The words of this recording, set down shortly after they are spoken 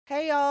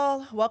Hey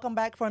y'all, welcome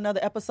back for another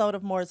episode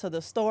of More to the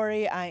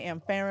Story. I am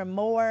Farron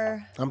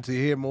Moore. I'm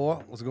Tahir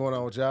Moore. What's going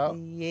on with y'all?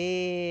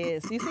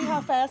 Yes. You see how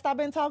fast I've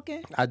been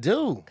talking? I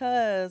do.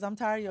 Cause I'm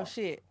tired of your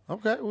shit.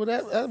 Okay, well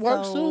that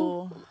works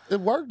So- too.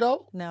 It worked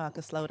though. Now I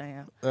can slow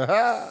down.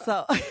 Uh-huh.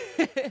 So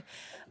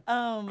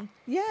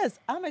yes,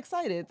 I'm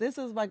excited. This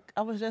is like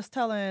I was just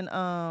telling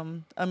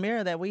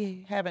Amira that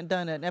we haven't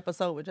done an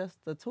episode with just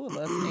the two of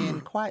us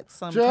in quite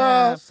some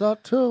time. Just the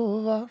two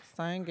of us.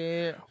 Sing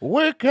it.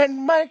 We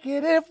can make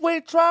it if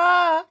we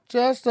try.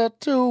 Just the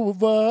two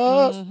of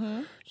us.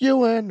 Mm-hmm.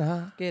 You and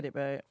I. Get it,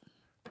 babe.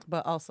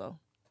 But also,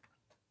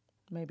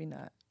 maybe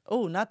not.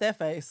 Oh, not that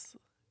face.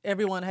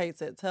 Everyone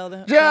hates it. Tell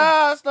them.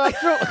 Just the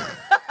two.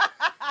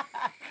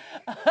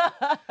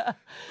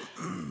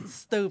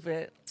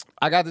 Stupid.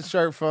 I got this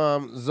shirt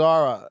from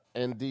Zara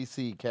in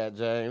DC, Cat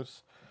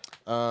James.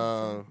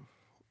 And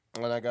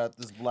I got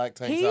this black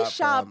tank He top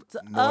shopped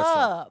from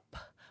Nordstrom. up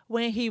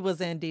when he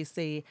was in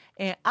DC,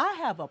 and I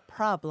have a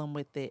problem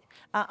with it.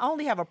 I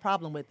only have a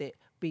problem with it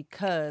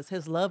because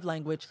his love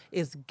language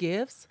is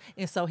gifts,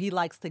 and so he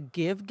likes to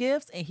give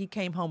gifts, and he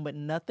came home with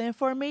nothing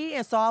for me,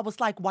 and so I was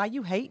like, why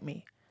you hate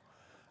me?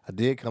 I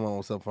did come home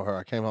with something for her.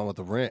 I came home with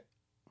the rent.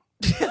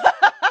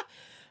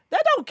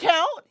 That don't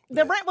count.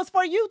 The rent was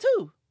for you,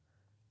 too.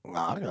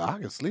 I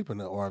can sleep in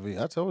the RV.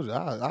 I told you,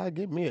 I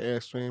get me an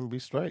Airstream and be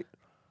straight.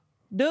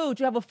 Dude,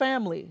 you have a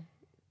family.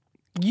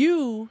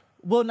 You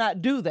will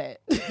not do that.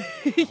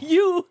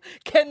 You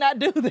cannot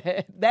do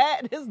that.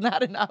 That is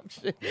not an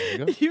option. you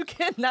go. You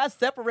cannot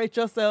separate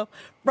yourself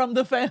from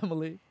the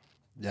family.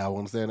 Y'all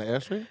want to stay in the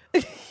Airstream?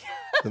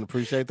 Then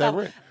appreciate that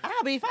rent.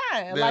 I'll be fine.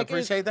 Then Like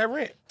appreciate that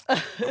rent.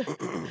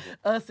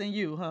 us and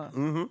you, huh?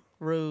 Mm-hmm.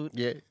 Rude.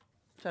 Yeah.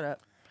 Shut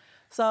up.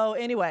 So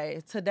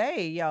anyway,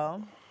 today,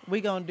 y'all,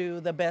 we gonna do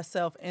the best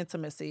self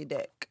intimacy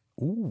deck.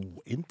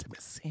 Ooh,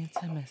 intimacy.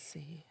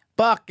 Intimacy.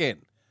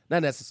 Fucking.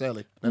 Not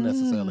necessarily. Not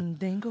necessarily.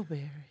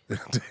 Dingleberry.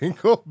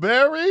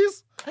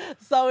 Dingleberries?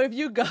 So if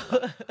you go,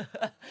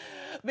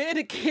 me and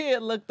the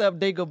kid looked up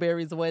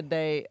dingleberries one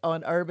day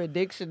on Urban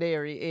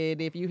Dictionary,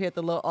 and if you hit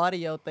the little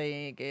audio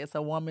thing, it's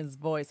a woman's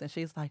voice, and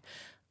she's like,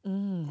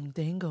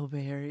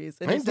 dingleberries.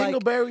 And Ain't it's like,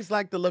 dingleberries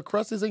like the little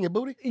crusties in your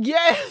booty?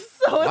 yes.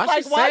 So it's Why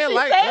like, she why say it she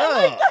like say it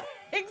like that? that?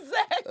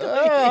 Exactly.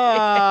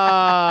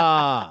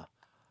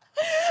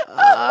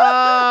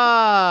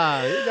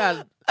 You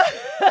got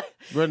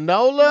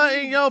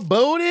granola in your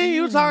booty?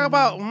 You talking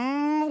about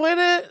with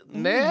it?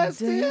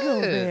 Nasty.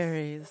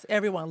 Dingleberries.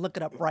 Everyone, look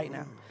it up right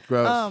now.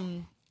 Gross.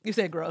 You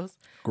said gross.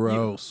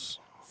 Gross.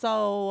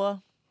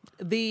 So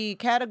the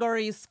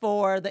categories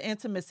for the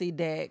intimacy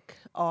deck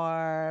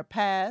are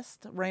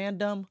past,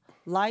 random,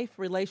 life,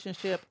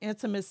 relationship,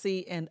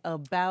 intimacy, and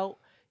about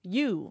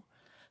you.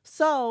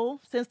 So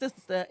since this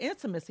is the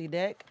intimacy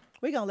deck,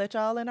 we're going to let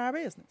y'all in our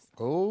business.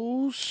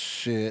 Oh,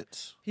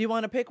 shit. You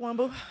want to pick one,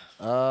 boo?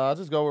 I'll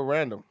just go with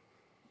random.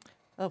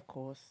 Of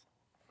course.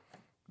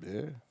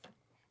 Yeah.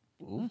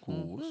 Of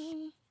course.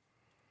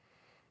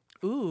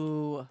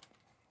 Ooh,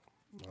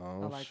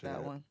 Oh, I like shit.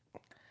 that one.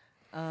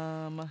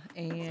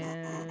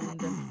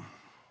 And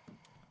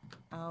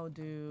I'll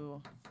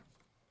do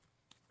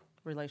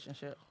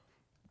relationship.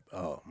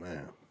 Oh,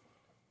 man.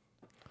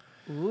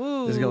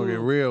 Ooh. This is going to get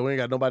real. We ain't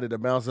got nobody to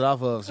bounce it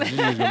off of, so you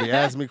just going to be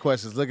asking me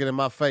questions, looking in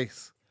my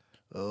face.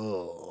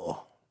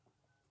 Oh.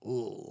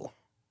 Ooh.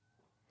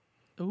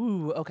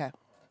 Ooh, okay.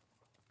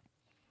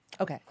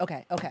 Okay.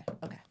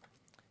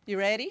 You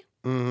ready?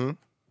 Mm-hmm.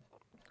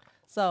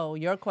 So,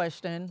 your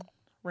question,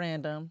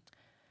 random.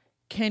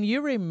 Can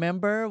you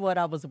remember what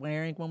I was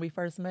wearing when we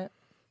first met?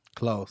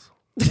 Close.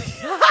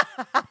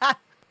 I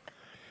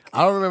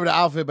don't remember the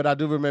outfit, but I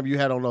do remember you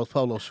had on those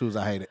polo shoes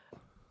I hated.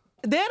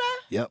 Did I?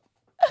 Yep.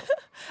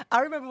 I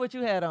remember what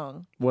you had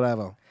on. What I have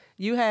on?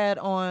 You had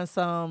on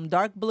some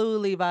dark blue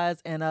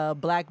Levi's and a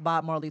black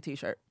Bob Marley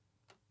t-shirt.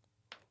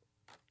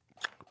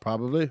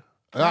 Probably.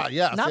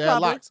 Yeah, I Not still had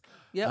probably. locks.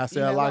 Yep. I you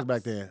still had locks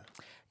back then.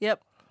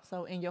 Yep.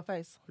 So, in your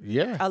face.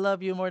 Yeah. I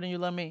love you more than you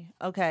love me.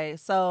 Okay,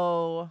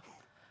 so...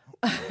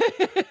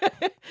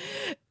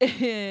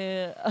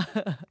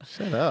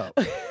 Shut up.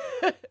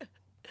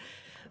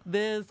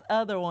 This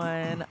other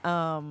one,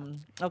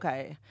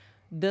 okay.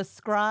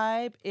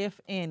 Describe, if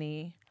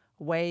any,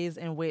 ways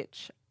in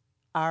which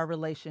our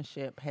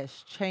relationship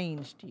has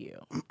changed you.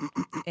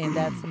 And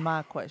that's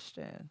my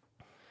question.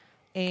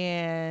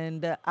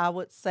 And I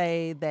would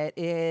say that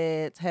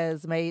it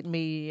has made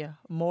me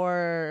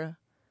more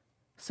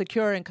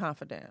secure and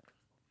confident.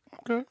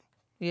 Okay.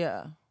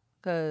 Yeah,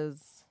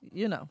 because,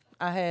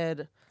 I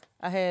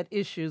had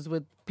issues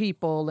with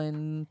people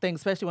and things,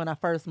 especially when I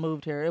first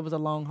moved here. It was a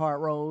long,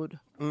 hard road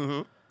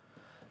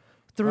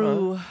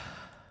through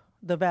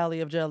the valley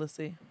of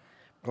jealousy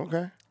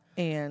Okay.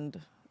 and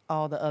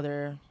all the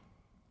other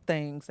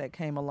things that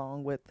came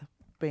along with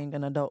being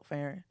an adult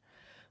Farron.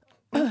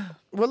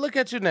 Well, look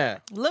at you now.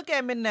 Look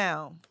at me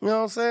now. You know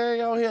what I'm saying?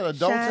 You out here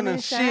adulting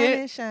and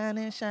shit.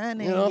 Shining.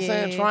 You know what I'm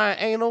saying? Trying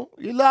anal.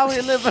 You out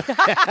here living.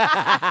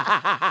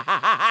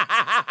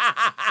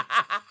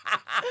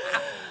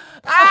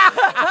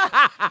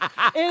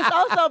 It's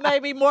also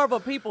made me more of a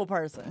people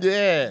person.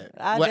 Yeah.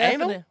 I What,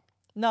 definitely anal?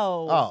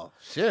 no. Oh,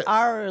 shit.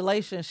 Our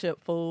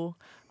relationship, fool,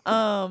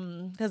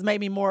 has made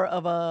me more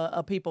of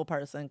a people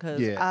person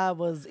because Yeah. I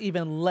was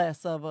even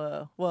less of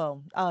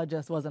I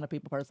just wasn't a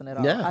people person at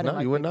all. I Yeah, didn't no,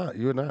 like you were people. not.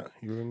 You were not.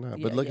 You were not.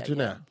 Yeah, But look yeah, at you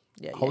yeah. now.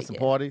 Yeah, Hosting yeah.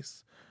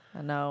 parties.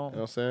 I know. You know what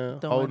I'm saying?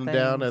 Doing Holding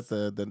down at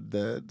things.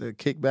 the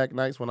kickback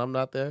nights when I'm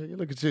not there. You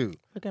look at you.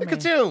 Look at me.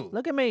 at you.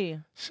 Look at me.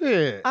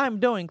 Shit. I'm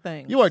doing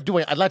things. You are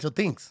doing a lot of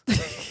things.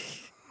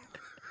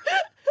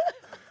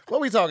 What are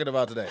we talking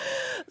about today?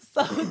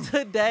 So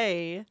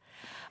today,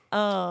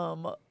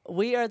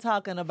 we are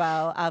talking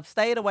about. I've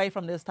stayed away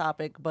from this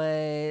topic,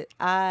 but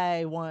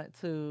I want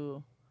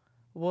to.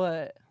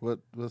 What?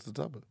 What's the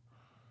topic?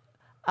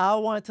 I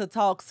want to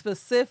talk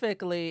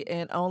specifically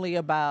and only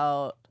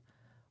about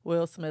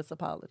Will Smith's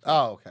apology.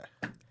 Oh, okay.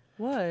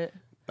 What?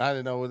 I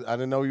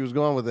didn't know you was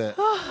going with that.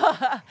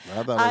 I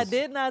thought it I was-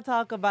 did not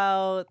talk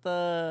about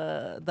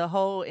the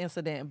whole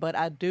incident, but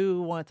I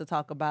do want to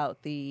talk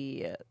about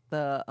the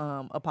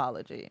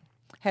apology.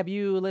 Have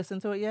you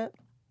listened to it yet?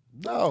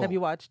 No. Have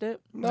you watched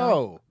it?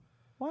 No.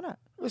 Why not?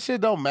 This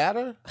shit don't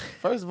matter.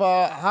 First of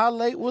all, how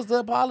late was the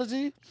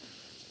apology?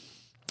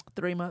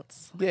 3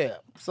 months. Yeah.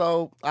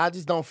 So I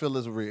just don't feel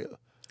it's real.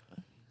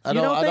 I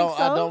You don't think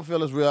so? I don't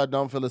feel it's real. I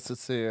don't feel it's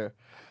sincere.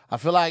 I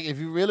feel like if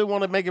you really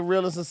want to make it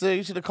real and sincere,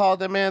 you should have called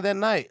that man that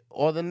night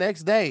or the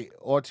next day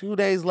or 2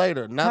 days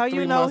later, not How 3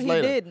 you know months he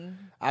later. didn't?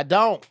 I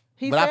don't.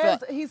 He but I says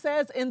feel, he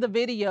says in the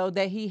video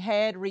that he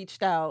had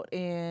reached out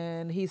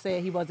and he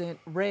said he wasn't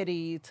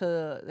ready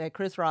to. That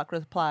Chris Rock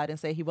replied and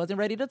said he wasn't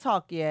ready to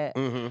talk yet.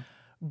 Mm-hmm.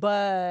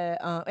 But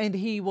and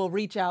he will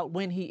reach out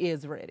when he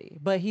is ready.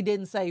 But he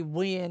didn't say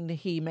when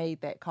he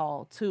made that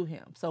call to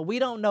him. So we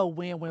don't know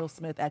when Will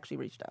Smith actually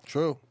reached out.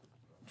 True,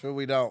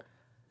 we don't.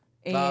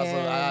 And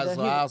I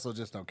he- also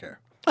just don't care.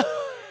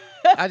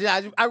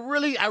 I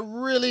really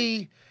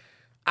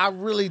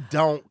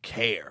don't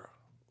care.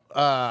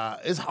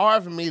 It's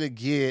hard for me to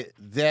get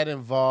that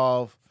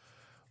involved.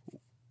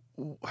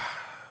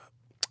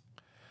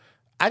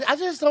 I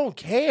just don't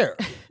care.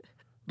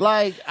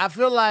 Like, I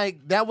feel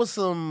like that was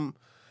some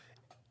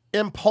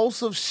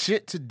impulsive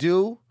shit to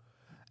do.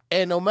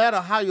 And no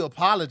matter how you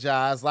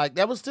apologize, like,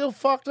 that was still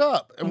fucked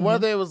up. And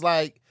whether it was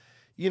like,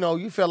 you know,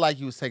 you felt like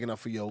you was taking up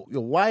for your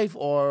wife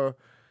or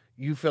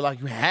you feel like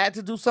you had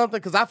to do something.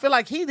 Because I feel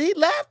like he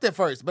laughed at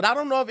first. But I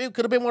don't know if it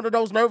could have been one of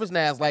those nervous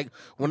laughs, like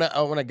when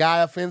a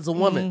guy offends a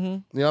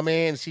woman. You know what I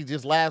mean? She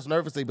just laughs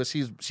nervously, but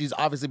she's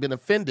obviously been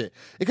offended.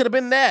 It could have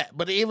been that.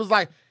 But it was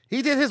like,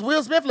 he did his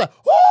Will Smith like,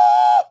 whoo!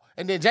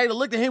 And then Jada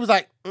looked at him, he was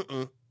like,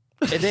 mm-mm.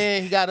 And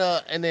then he got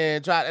up and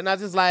then tried. And I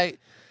just like,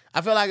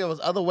 I feel like there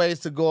was other ways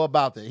to go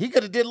about that. He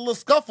could have did a little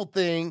scuffle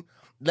thing,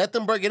 let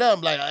them break it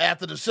up like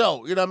after the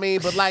show. You know what I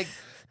mean? But like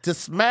to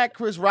smack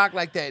Chris Rock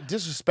like that,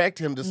 disrespect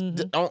him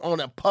on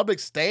a public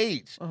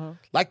stage,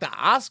 like the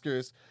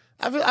Oscars,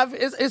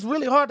 it's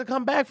really hard to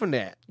come back from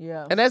that.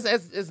 Yeah. And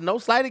it's no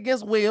slight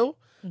against Will.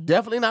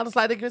 Definitely not a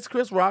slight against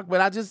Chris Rock. But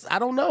I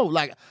don't know.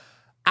 Like,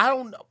 I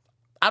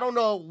don't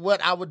know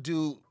what I would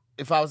do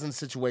if I was in a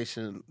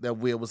situation that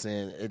Will was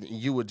in and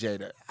you were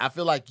Jada. I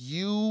feel like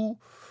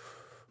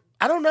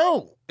I don't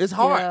know. It's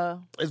hard. Yeah.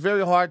 It's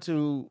very hard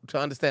to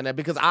understand that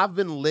because I've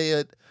been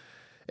led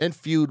and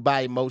fueled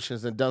by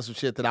emotions and done some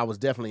shit that I was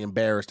definitely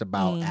embarrassed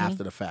about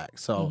after the fact.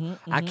 So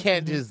I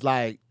can't just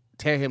like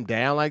tear him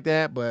down like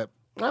that, but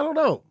I don't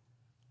know.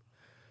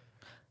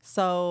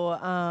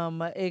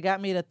 So it got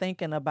me to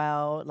thinking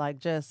about like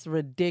just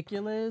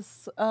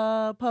ridiculous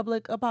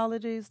public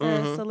apologies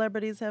that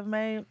celebrities have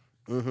made.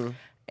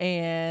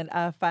 And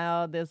I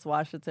found this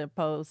Washington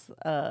Post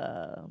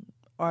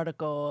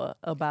article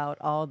about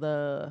all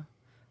the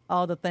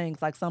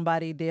things. Like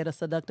somebody did a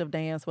seductive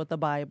dance with the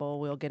Bible.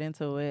 We'll get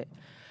into it.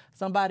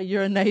 Somebody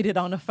urinated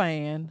on a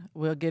fan.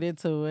 We'll get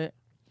into it.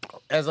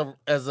 As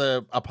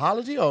a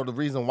apology or the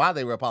reason why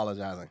they were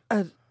apologizing?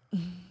 I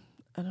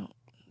don't.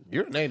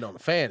 Urinating on the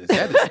fan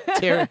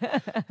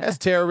that's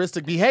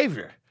terroristic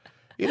behavior.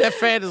 You know, that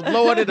fan is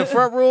blowing in the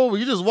front room.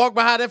 You just walk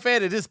behind that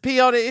fan and just pee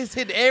on it. It's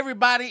hitting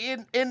everybody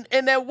in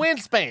that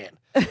windspan.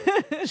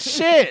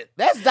 Shit,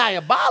 that's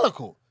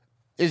diabolical.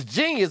 It's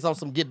genius on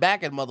some get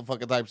back at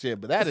motherfucker type shit,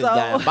 but that is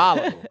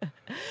diabolical.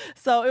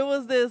 So it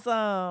was this.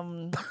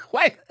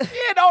 Wait,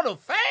 peeing on the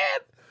fan?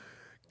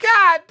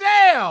 God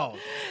damn!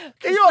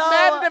 Can you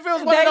imagine if it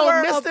was one of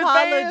those misted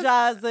fans?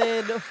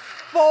 Apologizing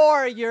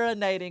for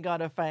urinating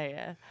on a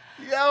fan.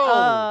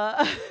 Yo,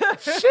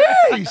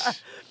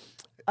 sheesh.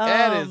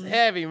 That is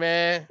heavy,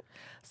 man.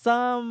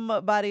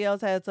 Somebody else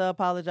had to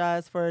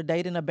apologize for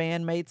dating a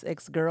bandmate's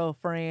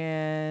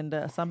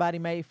ex-girlfriend. Somebody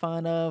made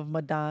fun of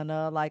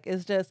Madonna. Like,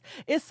 it's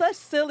such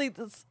silly.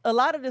 A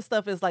lot of this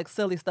stuff is like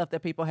silly stuff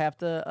that people have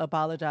to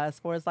apologize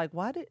for. It's like,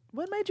 what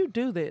made you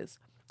do this?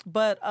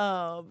 But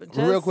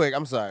real quick,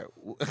 I'm sorry.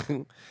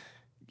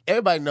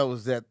 Everybody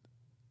knows that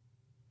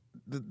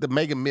the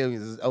Mega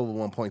Millions is over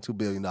 $1.2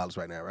 billion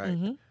right now,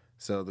 right?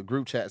 So the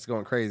group chat's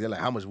going crazy. They're like,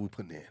 how much are we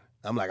putting in?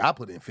 I'm like, I'll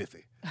put in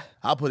 50.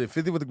 I'll put in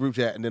 50 with the group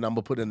chat, and then I'm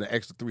going to put in the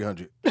extra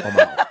 300 on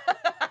my own.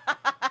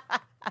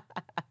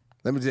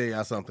 Let me tell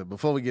y'all something.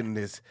 Before we get in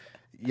this,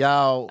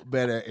 y'all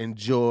better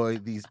enjoy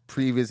these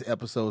previous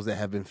episodes that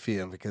have been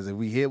filmed, because if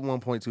we hit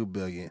 1.2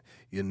 billion,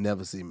 you'll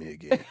never see me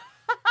again.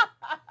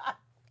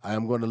 I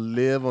am going to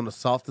live on the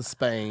South of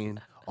Spain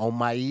on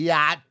my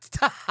yacht.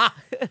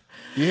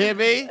 You hear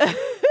me?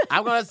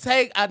 I'm going to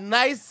take a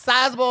nice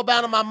sizable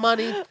amount of my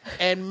money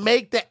and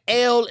make the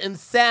ale and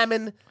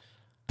salmon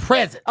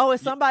present. Oh,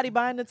 is somebody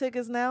buying the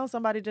tickets now?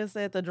 Somebody just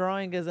said the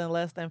drawing is in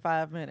less than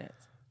 5 minutes.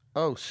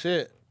 Oh,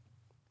 shit.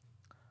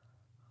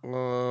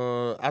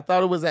 I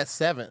thought it was at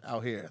 7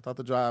 out here. I thought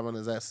the drive one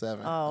is at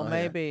 7. Oh,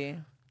 maybe.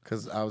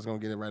 Because I was going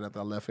to get it right after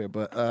I left here.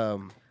 But,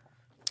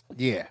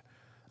 yeah.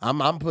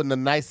 I'm putting a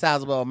nice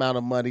sizable amount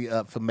of money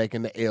up for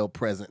making the ale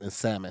present and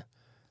salmon.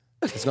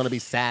 It's going to be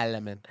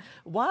salmon.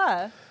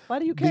 Why? Why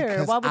do you care?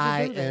 Because Why would you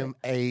I do that? am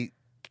a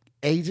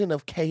agent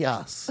of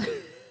chaos.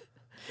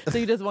 So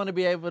you just want to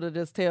be able to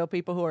just tell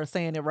people who are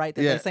saying it right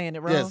that they're saying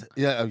it wrong? Yes.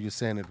 Yeah. Oh, you're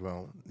saying it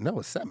wrong. No,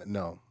 it's salmon.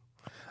 No.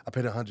 I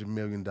paid $100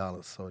 million,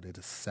 so it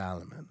is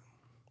salmon.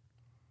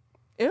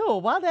 Ew,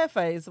 why that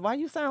face? Why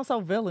you sound so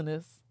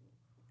villainous?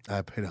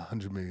 I paid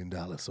 $100 million,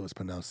 so it's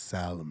pronounced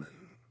salmon.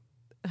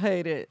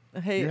 Hate it.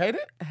 You hate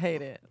it?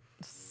 Hate it.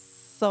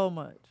 So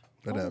much.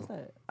 Whatever. What was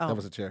that? That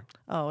was a chair.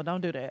 Oh,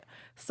 don't do that.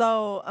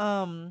 So,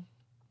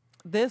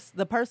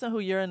 the person who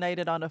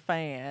urinated on a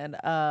fan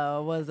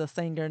was a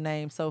singer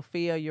named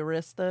Sophia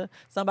Urista.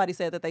 Somebody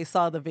said that they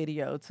saw the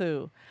video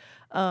too.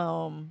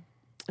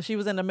 She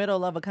was in the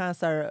middle of a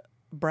concert.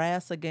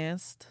 Brass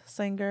Against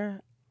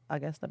singer, I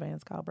guess the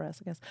band's called Brass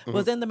Against,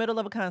 was in the middle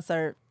of a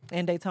concert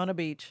in Daytona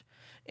Beach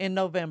in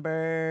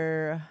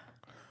November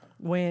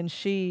when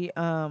she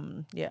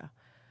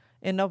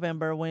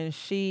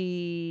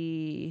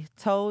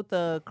told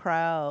the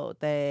crowd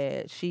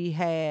that she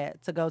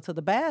had to go to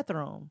the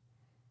bathroom.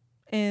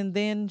 And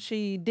then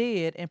she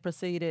did and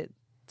proceeded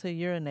to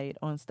urinate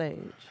on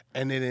stage.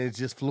 And then it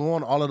just flew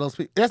on all of those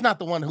people. That's not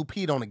the one who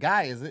peed on the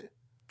guy, is it?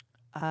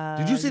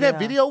 Did you see that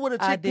video with a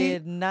chick? I peed?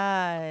 did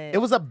not. It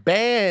was a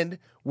band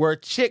where a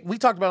chick, we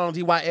talked about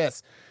it on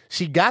GYS.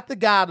 She got the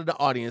guy out of the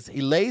audience.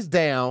 He lays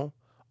down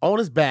on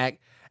his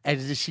back,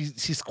 and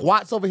she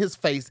squats over his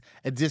face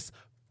and just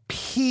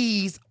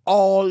pees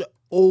all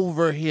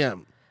over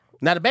him.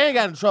 Now, the band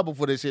got in trouble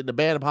for this shit. The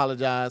band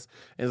apologized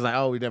and was like,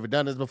 oh, we've never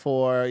done this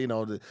before. You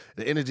know, the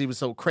energy was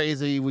so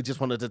crazy. We just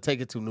wanted to take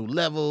it to new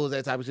levels,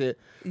 that type of shit.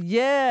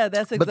 Yeah,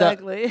 that's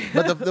exactly.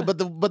 But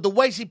the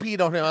way she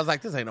peed on him, I was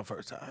like, this ain't no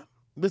first time.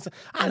 Listen,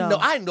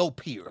 I know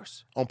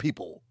peers on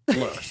people.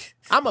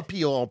 I'm a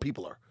peer on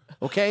peopler,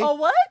 okay? Oh,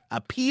 what?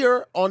 A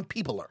peer on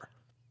peopler.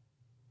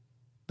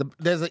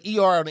 There's an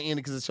ER on the end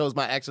because it shows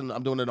my action.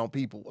 I'm doing it on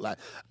people. Like,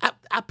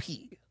 I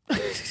pee.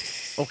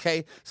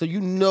 Okay? So you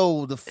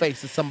know the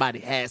face that somebody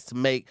has to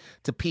make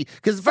to pee.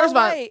 Because first of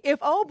all,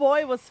 if old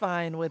boy was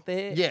fine with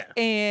it. Yeah.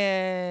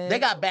 And they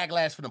got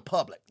backlash from the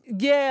public.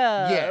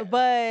 Yeah.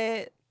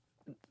 But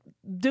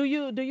do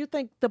you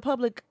think the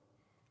public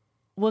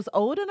was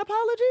owed an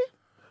apology?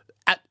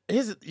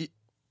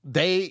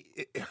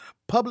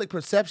 Public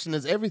perception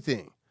is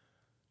everything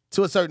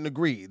to a certain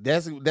degree.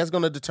 That's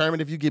going to determine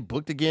if you get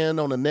booked again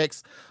on the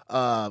next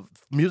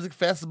music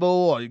festival,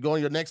 or you go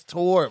on your next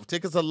tour, if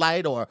tickets are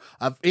light, or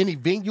if any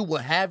venue will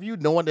have you,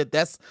 knowing that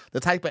that's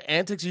the type of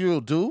antics you'll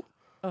do.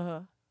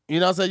 Uh-huh. You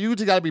know what I'm saying? You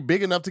just got to be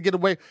big enough to get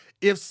away.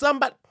 If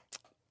somebody,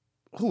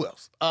 who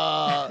else?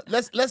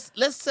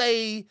 Let's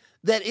say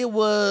that it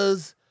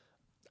was.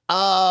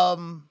 Let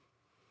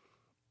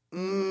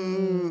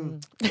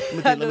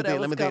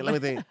me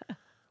think.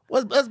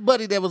 What's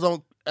buddy that was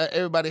on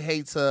Everybody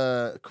Hates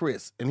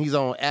Chris, and he's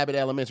on Abbott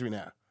Elementary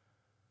now?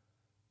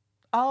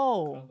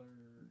 Oh.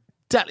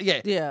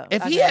 Yeah.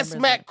 If he had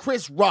smacked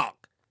Chris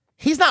Rock,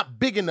 he's not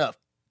big enough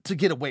to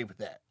get away with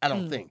that, I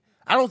don't think.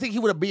 I don't think he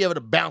would be able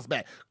to bounce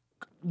back.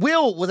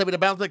 Will was able to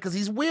bounce back because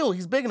he's Will.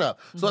 He's big enough.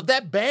 So if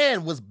that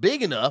band was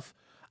big enough,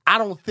 I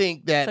don't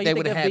think that they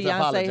would have had to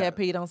apologize. If Beyonce had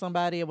peed on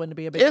somebody, it wouldn't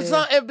be a big deal.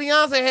 If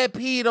Beyonce had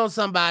peed on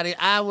somebody,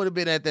 I would have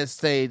been at that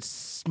stage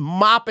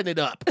mopping it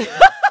up.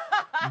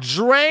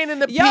 Draining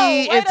the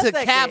pee into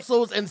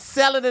capsules and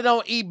selling it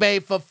on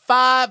eBay for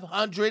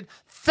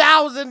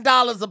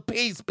 $500,000 a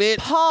piece, bitch.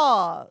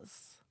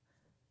 Pause.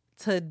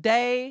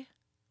 Today,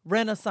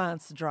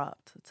 Renaissance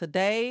dropped.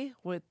 Today,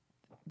 with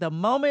the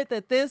moment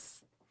that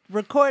this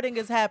recording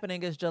is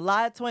happening, is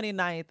July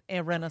 29th,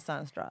 and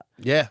Renaissance dropped.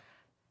 Yeah.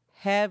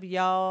 Have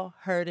y'all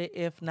heard it?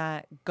 If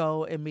not,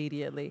 go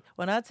immediately.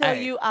 When I tell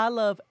you I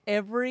love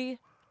every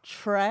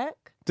track.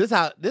 This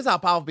how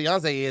powerful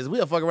Beyonce is.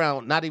 We'll fuck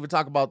around, not even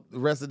talk about the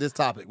rest of this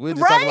topic. We'll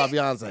just talk about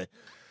Beyonce.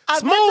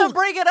 I meant to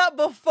bring it up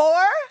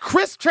before.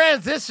 Crisp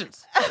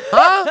transitions.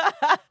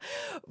 Huh?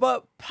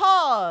 But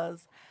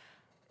pause.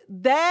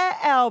 That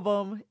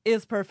album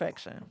is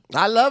perfection.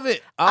 I love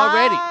it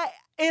already.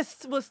 It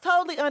was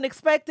totally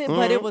unexpected,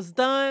 but it was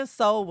done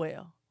so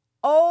well.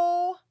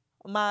 Oh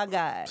my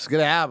God. It's a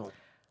good album.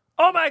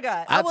 Oh my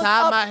God. I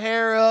tied my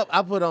hair up.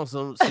 I put on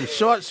some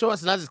short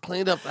shorts and I just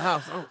cleaned up the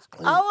house.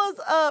 I was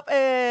up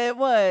at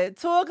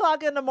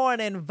 2:00 in the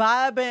morning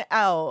vibing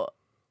out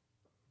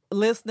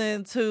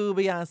listening to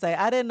Beyonce.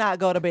 I did not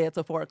go to bed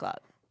till 4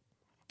 o'clock.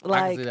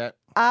 I can see that.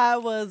 I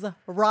was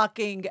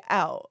rocking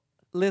out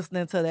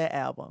listening to that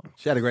album.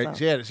 She had a great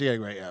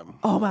album.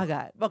 Oh my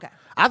God. Okay.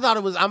 I thought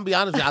it was, I'm gonna be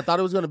honest with you, I thought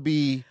it was gonna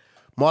be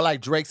more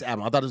like Drake's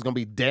album. I thought it was gonna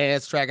be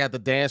dance track after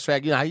dance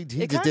track. You know, he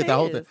just did the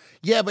whole thing.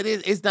 Yeah, but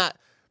it's not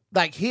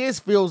like his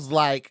feels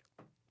like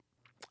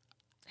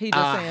he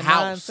just saying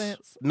house.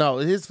 nonsense. No,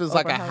 his feels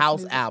like a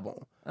house music?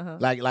 album. Uh-huh.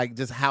 Like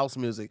just house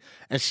music.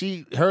 And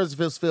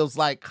hers feels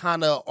like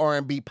kind of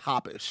R&B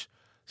popish.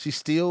 She's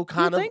still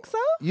kind of. You think so?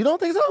 You don't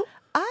think so?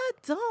 I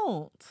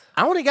don't.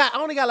 I only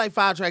got like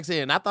 5 tracks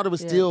in. I thought it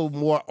was still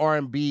more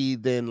R&B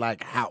than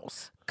like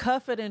house.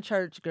 Cuff It in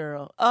Church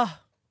Girl.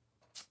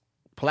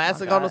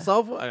 Plastic on the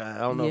sofa? I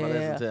don't know if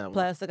that's the time.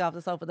 Plastic off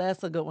the sofa.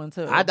 That's a good one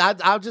too.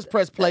 I'll just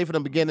press play from the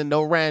beginning,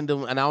 no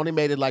random, and I only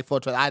made it like 4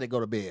 tracks. I had to go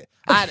to bed.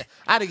 I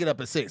had to get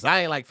up at 6.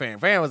 I ain't like Farron.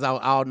 Farron was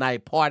out all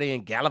night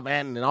partying,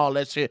 gallivanting, and all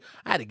that shit.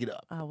 I had to get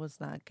up. I was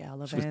not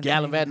gallivanting. She was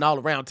gallivanting all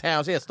around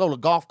town. She had stole a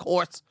golf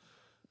course.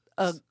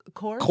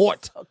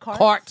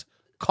 Cart.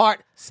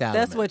 Salad.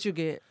 That's what you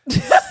get.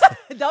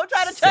 Don't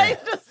try to change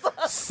the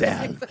song.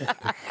 Salad.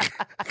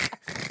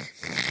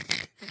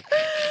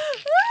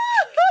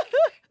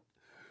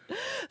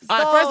 All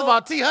right, first of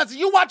all, T. Hudson,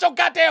 you watch your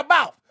goddamn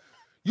mouth.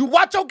 You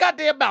watch your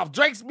goddamn mouth.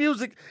 Drake's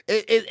music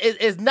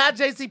is not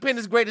J.C.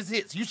 Penney's greatest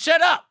hits. You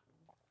shut up.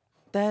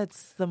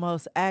 That's the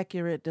most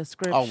accurate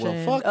description. Oh,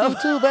 well, fuck you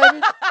too,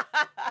 baby.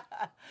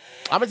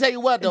 I'm going to tell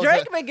you what, though.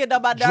 Drake been getting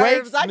on my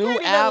nerves. Drake's I new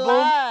can't even album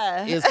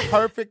lie. is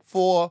perfect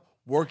for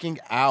working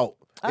out.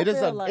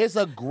 It's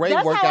a great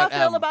that's workout how I feel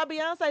album. about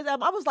Beyonce's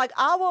album. I was like,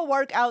 I will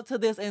work out to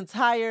this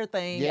entire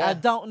thing. Yeah. I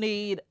don't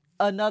need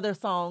another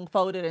song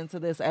folded into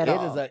this at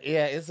all.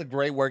 It's a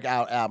great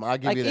workout album. I'll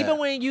give you that. Even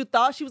when you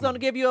thought she was going to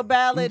give you a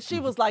ballad, she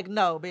was like,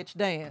 no, bitch,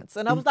 dance.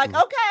 And I was like,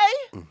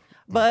 okay.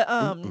 But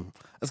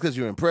that's because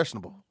you're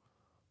impressionable.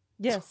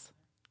 yes.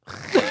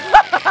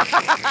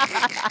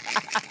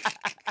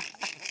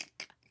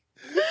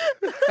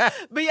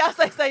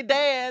 Beyonce say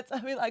dance. I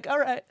be like, all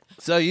right.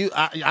 So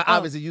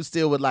obviously you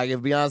still would like,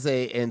 if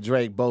Beyonce and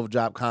Drake both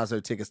drop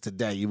concert tickets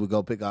today, you would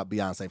go pick up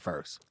Beyonce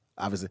first,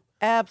 obviously.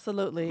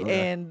 Absolutely.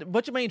 Okay. And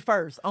what you mean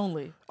first?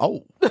 Only.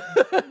 Oh.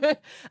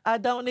 I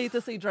don't need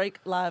to see Drake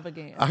live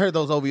again. I heard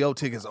those OVO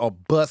tickets are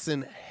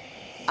busting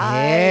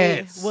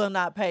I will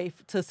not pay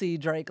to see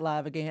Drake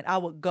live again. I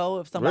would go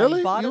if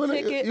somebody bought a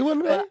ticket, you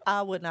wouldn't pay? but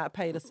I would not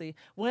pay to see.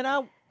 When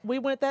we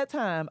went that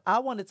time, I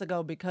wanted to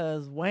go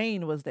because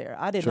Wayne was there.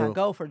 I did not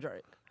go for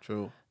Drake.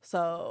 True.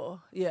 So,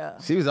 yeah.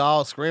 She was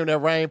all screaming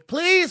at Rain,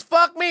 please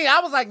fuck me.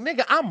 I was like,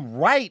 nigga, I'm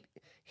right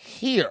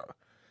here.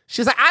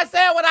 She's like, I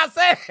said what I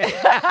said.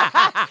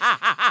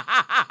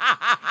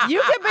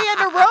 You can be in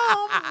the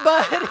room,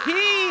 but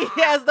he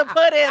has to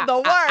put in the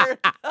work.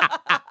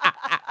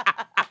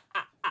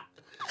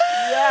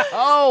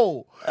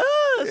 Yo.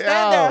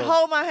 Stand there,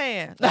 hold my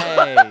hand.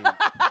 Hey.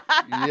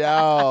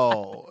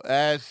 Yo.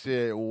 That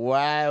shit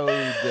wild.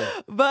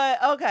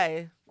 But,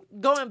 okay.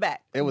 Going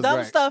back, it was dumb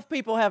great. stuff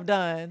people have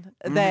done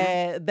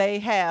that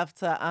they've had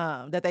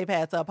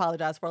to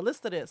apologize for.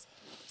 Listen to this.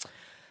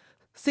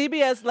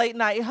 CBS late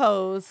night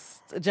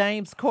host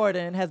James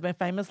Corden has been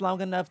famous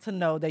long enough to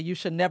know that you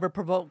should never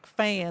provoke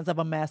fans of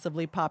a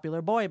massively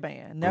popular boy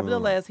band.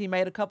 Nevertheless, he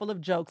made a couple of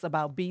jokes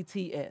about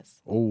BTS.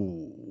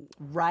 Ooh.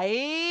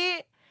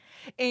 Right?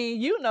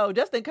 And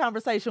just in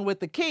conversation with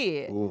the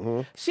kid,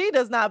 she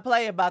does not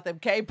play about them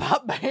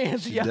K-pop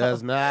bands. She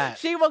does not.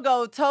 She will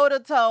go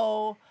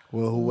toe-to-toe.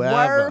 Well, whoever.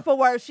 Word for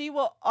word. She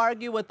will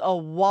argue with a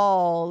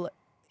wall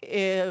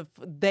if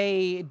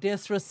they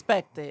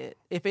disrespected.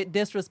 If it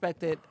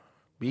disrespected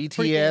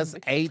BTS,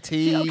 ATs.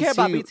 She don't care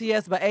about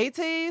BTS, but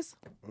ATs,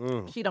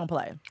 she don't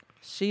play.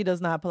 She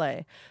does not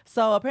play.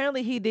 So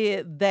apparently he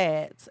did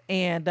that.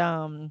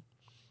 And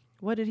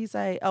what did he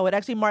say? Oh, it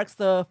actually marks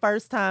the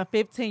first time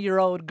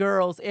 15-year-old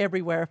girls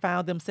everywhere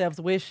found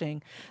themselves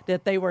wishing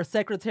that they were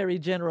Secretary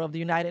General of the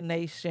United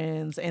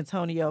Nations,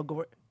 Antonio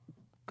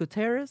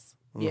Guterres.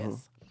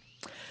 Yes.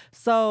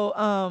 So,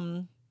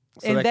 so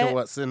they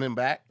can send him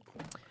back?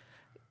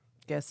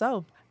 Guess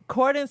so.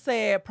 Corden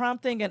said,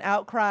 prompting an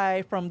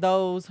outcry from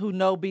those who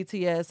know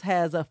BTS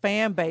has a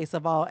fan base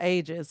of all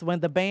ages.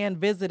 When the band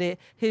visited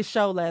his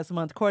show last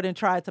month, Corden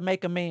tried to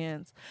make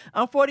amends.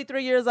 I'm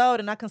 43 years old,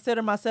 and I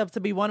consider myself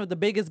to be one of the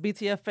biggest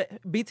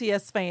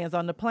BTS fans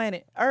on the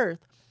planet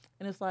Earth.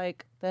 And it's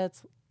like,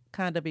 that's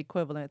kind of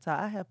equivalent to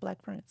I have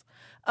black friends.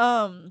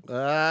 But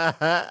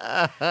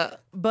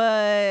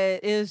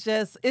it's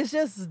just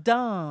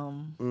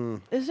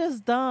dumb. It's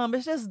just dumb.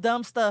 It's just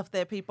dumb stuff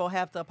that people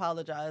have to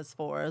apologize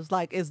for. It's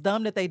like, it's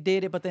dumb that they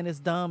did it, but then it's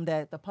dumb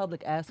that the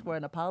public asked for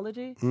an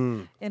apology.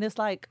 And it's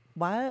like,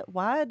 why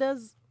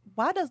does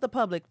the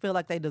public feel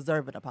like they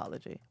deserve an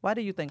apology? Why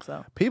do you think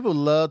so? People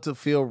love to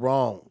feel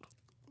wronged.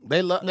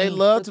 They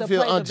love to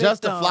feel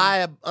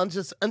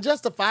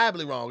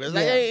unjustifiably wrong. It's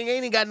like, it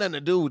ain't got nothing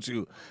to do with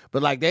you.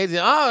 But like they say,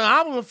 oh,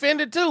 I'm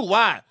offended too.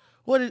 Why?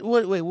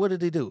 What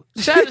did he do?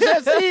 See?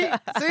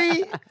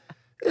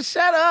 Just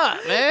shut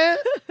up, man.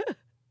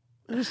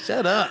 Just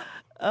shut up.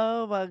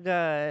 Oh my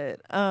God.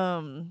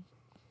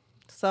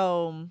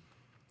 So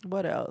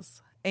what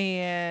else?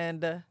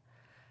 And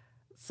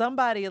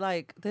somebody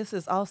like this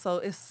is also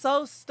it's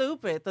so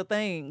stupid, the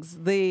things.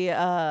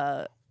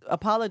 The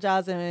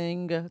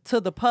apologizing to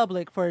the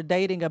public for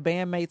dating a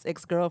bandmate's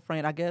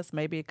ex-girlfriend, I guess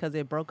maybe because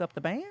it broke up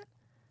the band.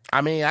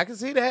 I mean, I can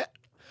see that.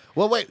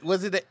 Well, wait,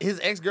 was it his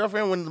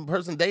ex-girlfriend when the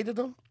person dated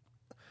him?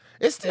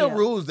 It's still Yeah.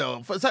 rules,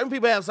 though. For certain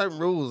people have certain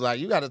rules. Like,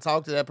 you got to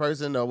talk to that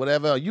person or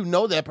whatever. Or you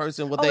know that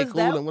person, what they is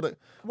cool that and what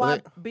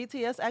why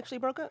BTS actually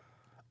broke up?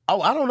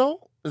 Oh, I don't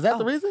know. Is that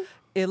the reason?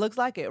 It looks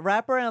like it.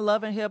 Rapper and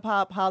Love and Hip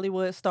Hop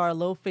Hollywood star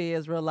Lil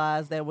Fizz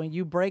realized that when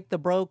you break the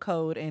bro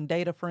code and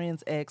date a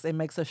friend's ex, it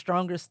makes a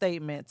stronger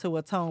statement to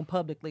atone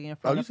publicly in Oh,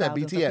 front you of said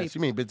thousands of BTS. people.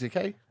 You mean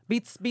BTK?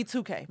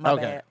 B2K, my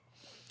Okay. bad.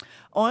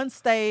 On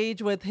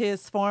stage with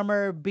his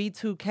former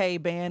B2K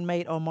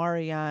bandmate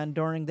Omarion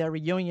during their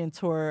reunion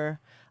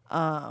tour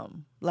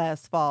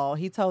last fall,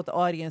 he told the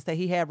audience that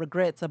he had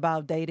regrets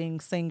about dating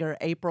singer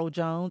April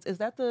Jones. Is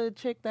that the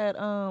chick that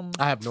I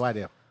have no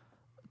idea.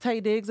 Tay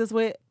Diggs is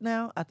with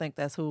now? I think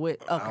that's who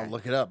it. Okay. I'll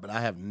look it up, but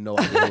I have no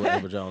idea who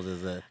April Jones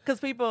is. Because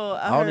people,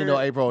 I only know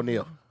April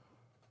O'Neil.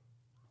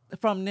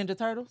 from Ninja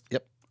Turtles.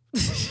 Yep.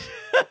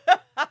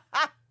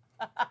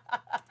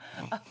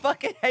 I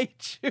fucking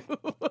hate you.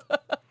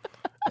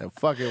 And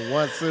fucking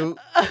one suit,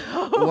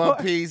 one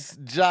piece,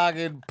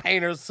 jogging,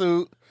 painter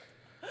suit.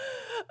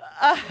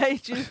 I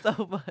hate you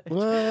so much.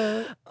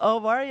 What?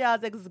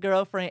 Omarion's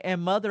ex-girlfriend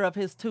and mother of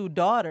his 2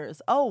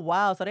 daughters. Oh,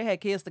 wow. So they had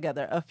kids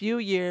together. A few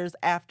years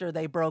after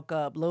they broke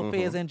up, Lil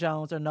Fizz and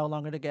Jones are no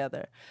longer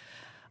together.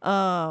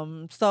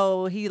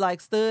 So he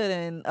like stood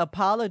and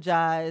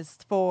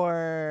apologized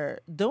for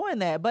doing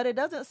that. But it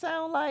doesn't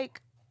sound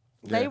like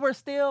they were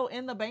still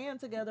in the band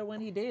together when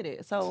he did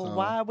it. So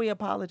why are we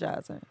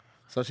apologizing?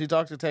 So she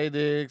talked to Tay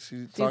Diggs.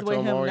 She talked to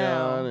with him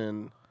now. Omarion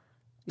and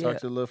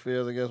talked to Lil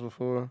Fizz, I guess,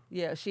 before.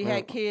 Yeah, she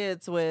had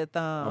kids with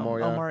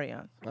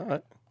Omarion. All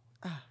right.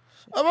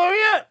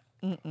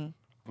 Omarion!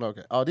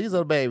 Okay. Oh, these are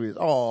the babies.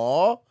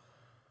 Aw.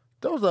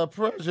 Those are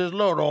precious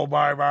little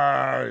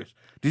babies.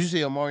 Did you see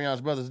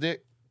Omarion's brother's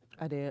dick?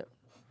 I did.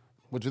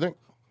 What'd you think?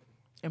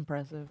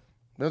 Impressive.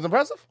 It was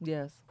impressive?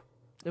 Yes.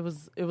 It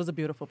was a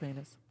beautiful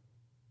penis.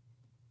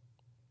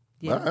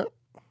 Yeah. All right.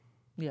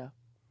 Yeah.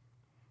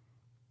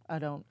 I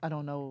don't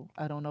know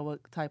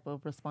what type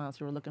of response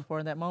you were looking for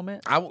in that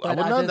moment. I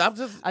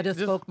just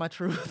spoke my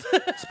truth.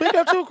 Speak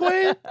up to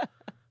Queen.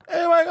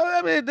 Anyway,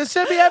 I mean, this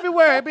shit be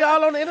everywhere. It be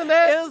all on the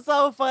internet. It was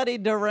so funny.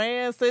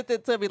 Duran sent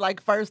it to me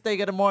like first thing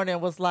in the morning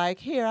and was like,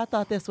 "Here, I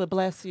thought this would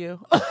bless you."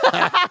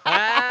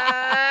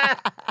 I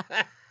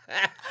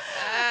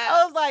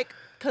was like,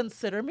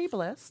 "Consider me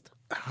blessed."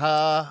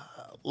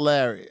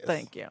 Hilarious.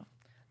 Thank you.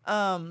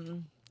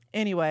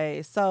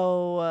 Anyway,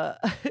 so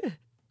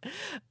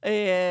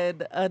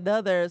and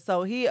another,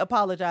 so he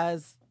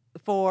apologized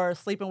for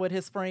sleeping with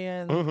his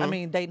friend. I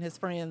mean, dating his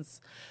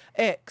friend's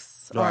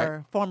ex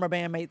or former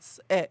bandmate's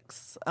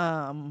ex.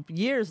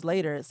 Years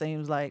later, it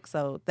seems like.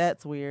 So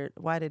that's weird.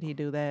 Why did he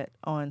do that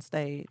on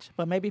stage?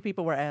 But maybe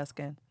people were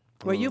asking,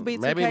 "Were you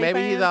B2K maybe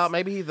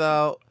fans?" he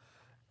thought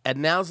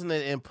announcing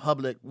it in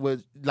public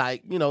would,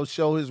 like,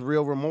 show his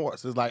real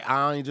remorse. It's like,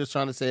 I ain't just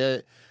trying to say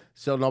it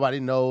so nobody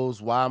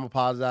knows why I'm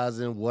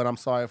apologizing, what I'm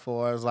sorry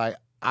for. It's like,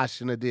 I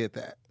shouldn't have did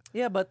that.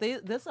 Yeah, but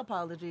this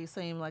apology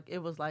seemed like it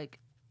was like,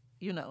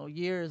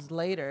 years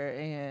later,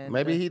 and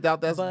Maybe he thought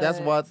that's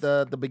what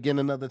the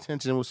beginning of the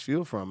tension was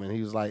fueled from, and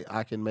he was like,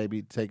 I can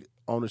maybe take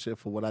ownership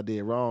for what I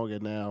did wrong,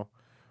 and now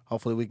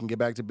hopefully we can get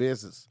back to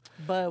business.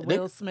 But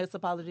Will Smith's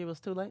apology was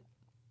too late.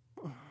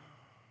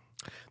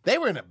 They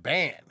were in a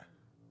band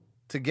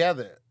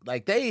together,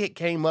 like they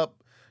came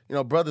up,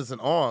 brothers in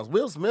arms.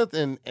 Will Smith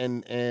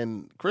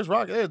and Chris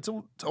Rock, they're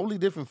 2 totally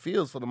different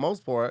fields for the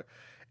most part.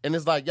 And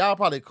it's like, y'all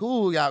probably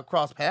cool, y'all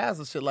cross paths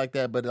and shit like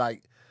that, but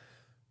like,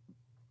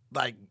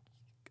 I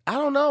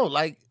don't know.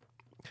 Like,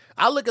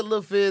 I look at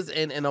Lil Fizz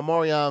and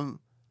Omarion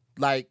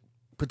like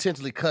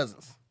potentially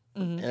cousins.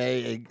 And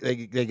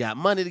they got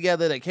money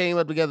together, they came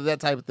up together, that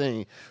type of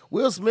thing.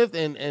 Will Smith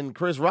and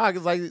Chris Rock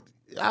is like,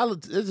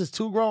 it's just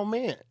 2 grown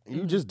men.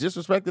 You just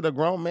disrespected a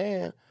grown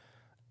man,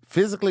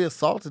 physically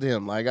assaulted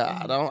him. Like,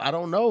 I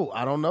don't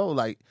know.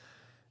 Like,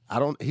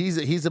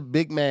 he's a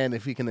big man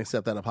if he can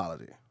accept that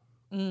apology.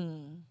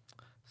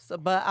 So,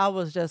 but I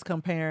was just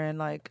comparing,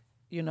 like,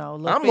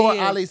 Lil I'm Fizz. more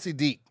Ali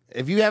Sadiq.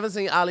 If you haven't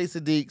seen Ali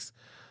Sadiq's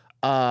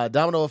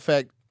Domino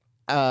Effect,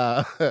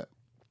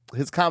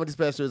 his comedy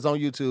special is on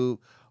YouTube.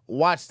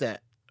 Watch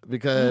that,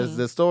 because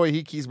the story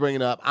he keeps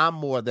bringing up, I'm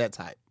more that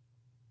type.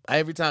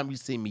 Every time you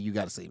see me, you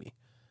got to see me.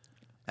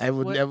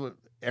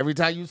 Every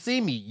time you see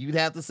me, you'd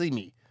have to see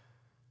me.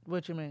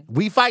 What you mean?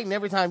 We fighting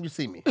every time you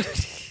see me.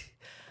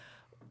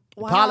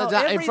 Wow,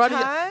 Apologize every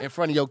in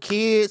front of your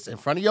kids, in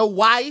front of your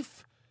wife,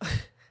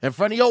 in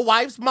front of your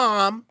wife's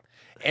mom.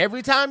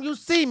 Every time you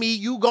see me,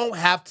 you gonna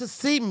have to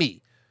see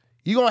me.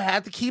 You gonna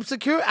have to keep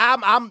secure.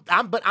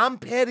 But I'm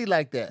petty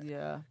like that.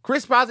 Yeah.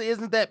 Chris Pratt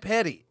isn't that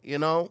petty,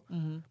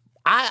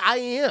 I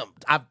am.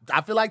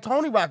 I feel like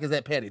Tony Rock is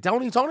that petty.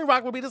 Tony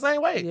Rock would be the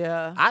same way.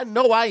 Yeah. I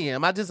know I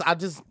am. I just I'm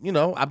just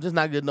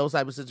not good in those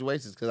type of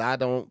situations because I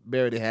don't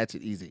bury the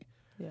hatchet easy.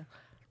 Yeah.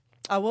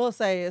 I will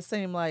say it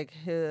seemed like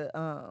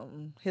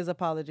his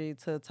apology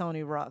to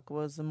Tony Rock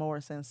was more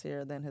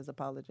sincere than his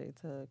apology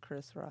to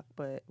Chris Rock,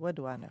 but what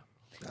do I know?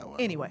 Oh, well.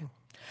 Anyway,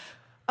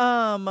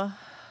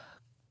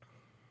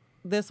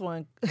 this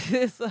one,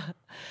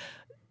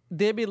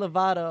 Demi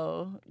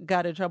Lovato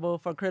got in trouble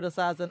for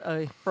criticizing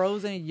a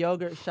frozen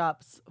yogurt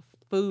shop's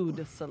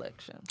food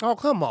selection. Oh,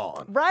 come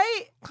on.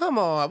 Right? Come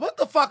on. What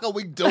the fuck are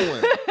we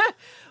doing?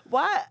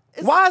 Why?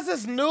 Why is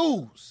this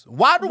news?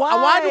 Why do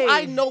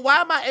I know? Why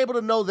am I able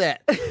to know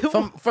that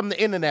from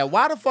the internet?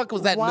 Why the fuck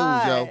was that news,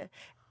 yo?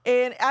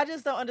 And I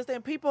just don't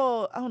understand.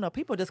 People, I don't know,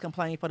 people just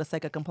complain for the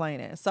sake of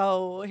complaining.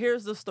 So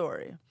here's the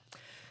story.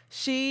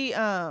 She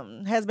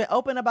has been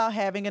open about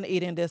having an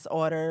eating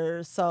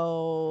disorder,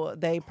 so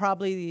they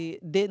probably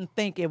didn't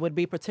think it would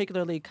be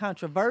particularly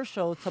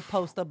controversial to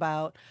post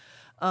about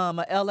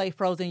a LA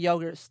frozen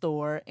yogurt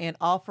store and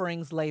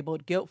offerings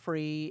labeled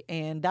guilt-free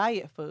and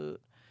diet food.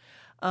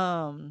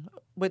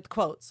 With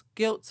quotes,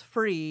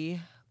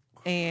 guilt-free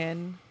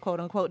and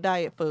quote-unquote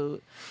diet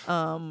food.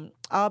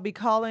 I'll be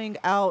calling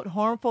out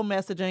harmful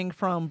messaging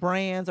from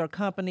brands or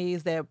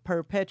companies that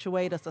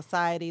perpetuate a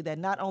society that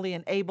not only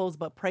enables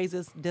but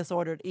praises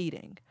disordered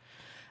eating.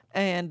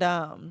 And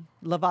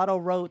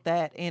Lovato wrote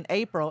that in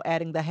April,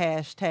 adding the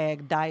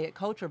hashtag diet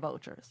culture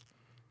vultures.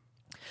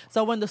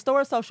 So when the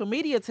store's social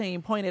media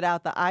team pointed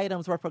out the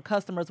items were for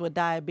customers with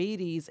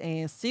diabetes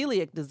and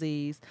celiac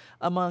disease,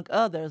 among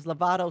others,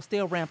 Lovato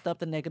still ramped up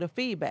the negative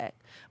feedback.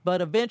 But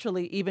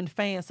eventually, even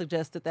fans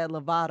suggested that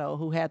Lovato,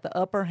 who had the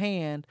upper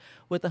hand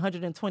with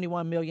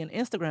 121 million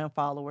Instagram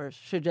followers,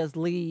 should just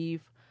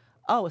leave,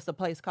 it's a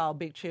place called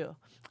Big Chill,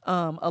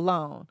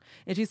 alone.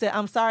 And she said,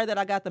 I'm sorry that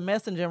I got the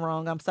messaging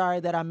wrong. I'm sorry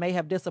that I may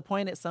have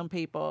disappointed some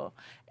people.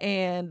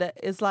 And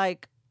it's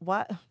like,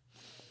 what?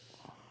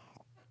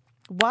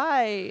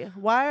 Why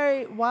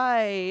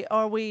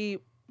are we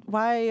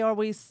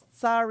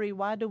sorry?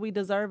 Why do we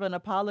deserve an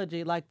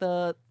apology? Like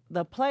the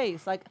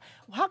place, like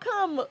how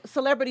come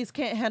celebrities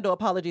can't handle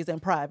apologies in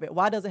private?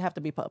 Why does it have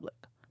to be public?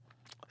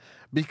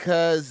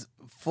 Because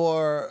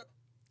for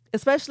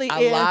especially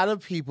a lot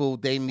of people,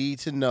 they need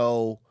to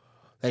know,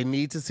 they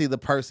need to see the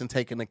person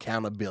taking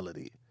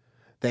accountability.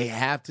 They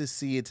have to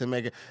see it to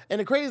make it.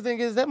 And the crazy thing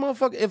is that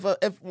motherfucker,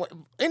 if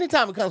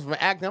anytime it comes from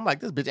acting, I'm like,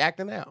 this bitch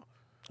acting now.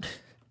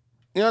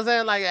 You know what I'm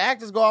saying? Like,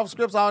 actors go off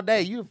scripts all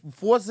day. You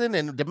forcing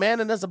and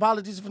demanding us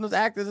apologies from those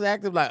actors and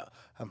actors like,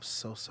 I'm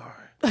so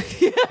sorry for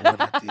what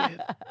I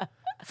did.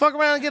 Fuck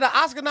around and get an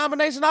Oscar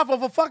nomination off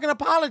of a fucking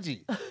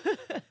apology.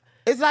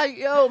 It's like,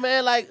 yo,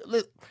 man, like,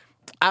 look,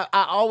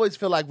 I always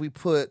feel like we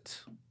put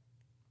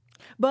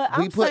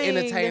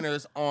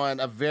entertainers on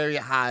a very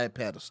high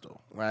pedestal,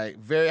 right?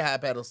 Very high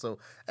pedestal.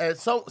 And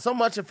so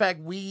much, in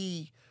fact,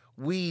 we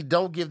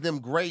don't give them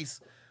grace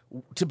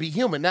to be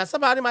human. Now,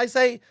 somebody might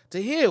say,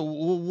 to hear,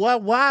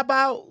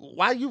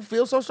 why you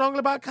feel so strongly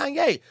about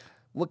Kanye?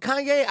 With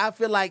Kanye, I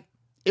feel like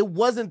it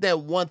wasn't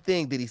that one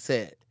thing that he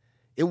said.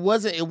 It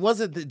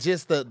wasn't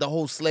just the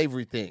whole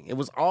slavery thing. It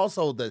was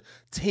also the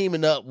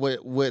teaming up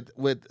with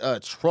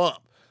Trump,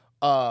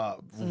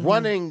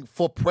 running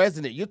for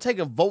president. You're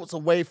taking votes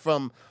away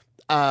from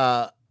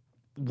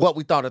what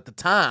we thought at the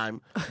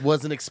time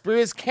was an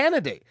experienced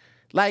candidate.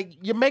 Like,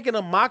 you're making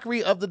a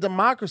mockery of the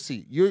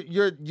democracy.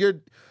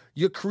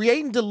 You're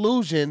creating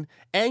delusion,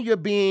 and you're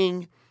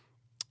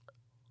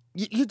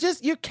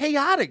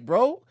chaotic,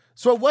 bro.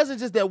 So it wasn't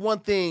just that one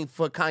thing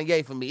for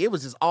Kanye for me. It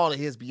was just all of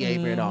his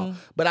behavior and all.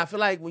 But I feel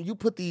like when you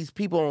put these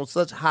people on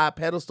such high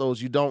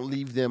pedestals, you don't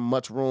leave them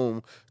much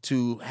room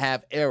to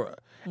have error.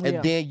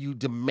 And then you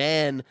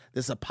demand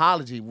this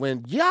apology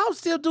when y'all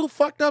still do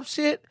fucked up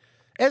shit.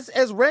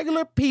 As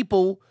regular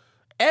people,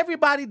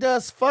 everybody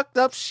does fucked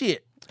up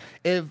shit.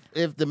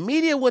 If the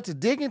media were to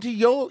dig into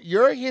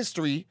your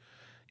history,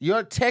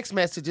 your text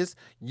messages,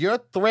 your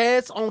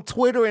threads on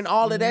Twitter and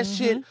all of that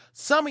shit,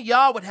 some of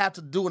y'all would have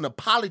to do an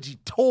apology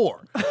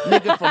tour,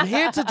 nigga, from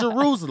here to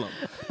Jerusalem.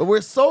 But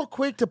we're so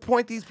quick to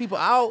point these people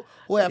out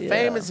who have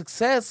fame and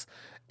success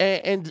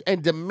and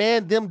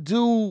demand them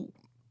do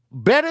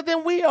better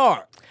than we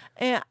are.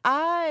 And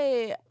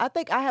I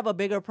think I have a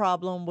bigger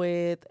problem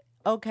with,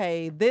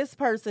 okay, this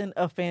person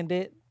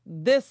offended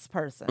this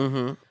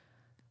person.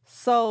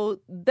 So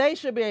they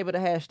should be able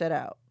to hash that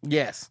out.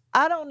 Yes.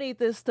 I don't need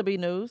this to be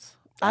news.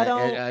 I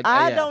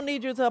don't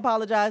need you to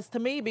apologize to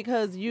me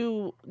because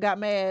you got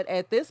mad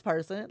at this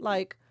person.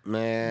 Like,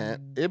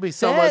 man, it'd be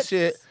so much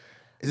shit.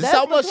 There's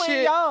so much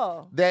shit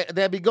y'all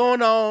that be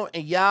going on,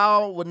 and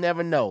y'all would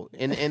never know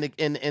in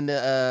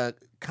the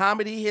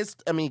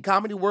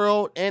comedy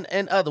world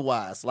and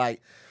otherwise.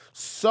 Like,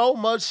 so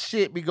much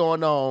shit be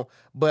going on.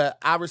 But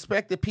I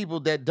respect the people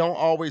that don't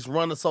always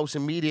run the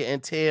social media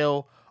and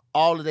tell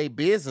all of their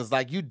business.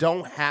 Like, you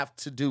don't have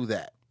to do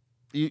that.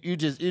 You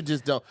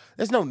just don't.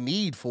 There's no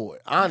need for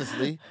it,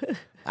 honestly.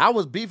 I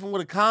was beefing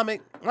with a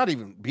comic, not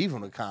even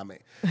beefing with a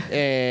comic,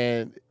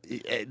 and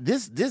me and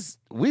this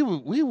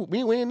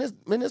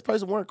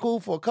person weren't cool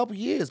for a couple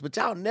years, but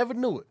y'all never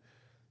knew it.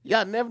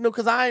 Y'all never knew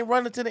because I ain't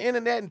running to the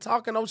internet and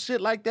talking no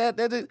shit like that.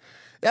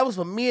 That was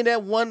for me and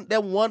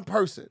that one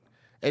person.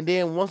 And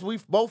then once we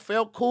both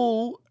felt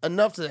cool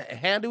enough to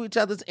handle each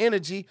other's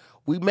energy,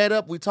 we met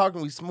up, we talked,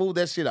 and we smoothed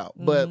that shit out.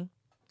 But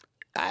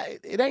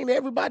it ain't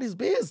everybody's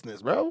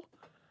business, bro.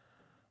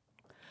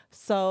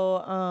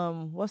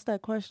 So, what's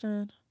that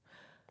question?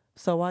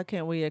 So why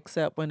can't we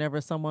accept whenever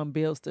someone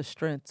builds the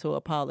strength to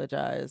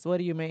apologize? What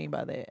do you mean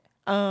by that?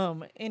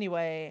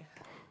 Anyway,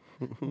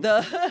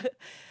 the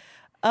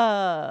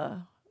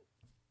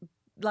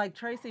like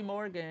Tracy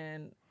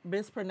Morgan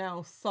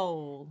mispronounced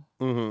soul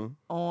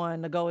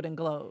on the Golden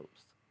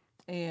Globes,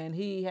 and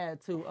he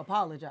had to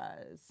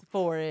apologize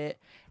for it.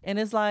 And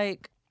it's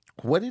like,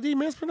 what did he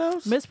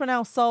mispronounce?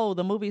 Mispronounced Soul,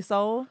 the movie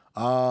Soul.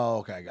 Oh,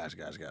 okay, gotcha.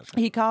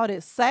 He called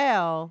it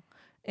Sal,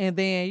 and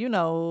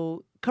then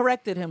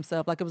corrected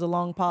himself. Like it was a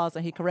long pause,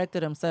 and he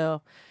corrected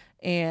himself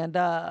and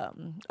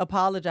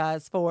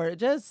apologized for it.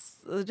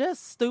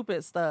 Just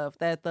stupid stuff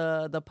that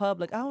the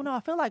public. I don't know. I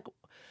feel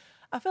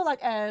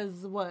like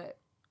as what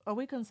are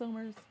we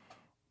consumers?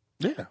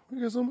 Yeah, we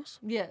consumers.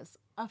 Yes,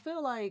 I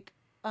feel like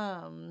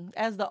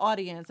as the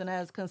audience and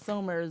as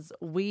consumers,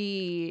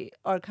 we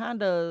are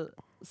kind of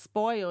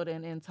spoiled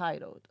and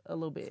entitled a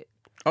little bit.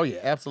 Oh yeah,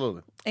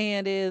 absolutely.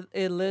 And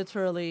it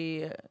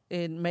literally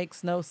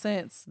makes no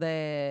sense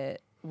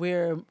that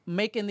we're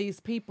making these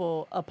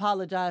people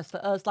apologize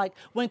to us. Like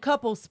when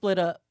couples split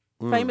up,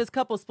 famous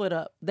couples split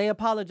up, they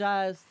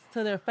apologize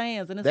to their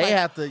fans, and it's they like,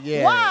 have to,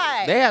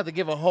 why? They have to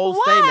give a whole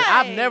Why? statement.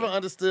 I've never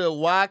understood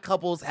why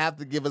couples have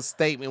to give a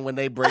statement when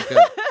they break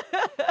up.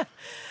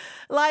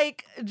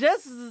 Like,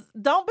 just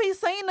don't be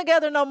seen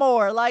together no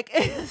more. Like,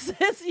 it's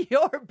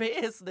your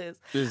business.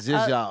 It's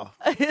just y'all.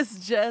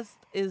 It's just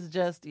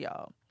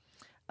y'all.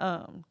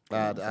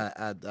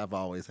 I've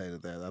always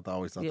hated that. I've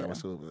always thought that was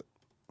stupid.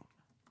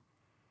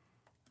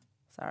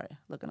 Sorry,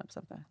 looking up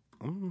something.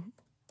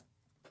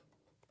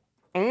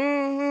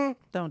 Mm-hmm.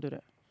 Don't do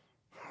that.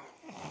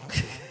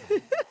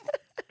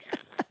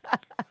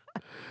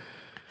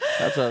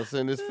 I try to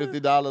send this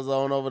 $50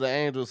 on over to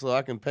Angel so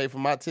I can pay for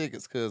my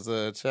tickets because,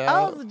 I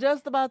child. was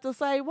just about to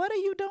say, what are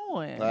you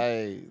doing?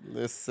 Hey,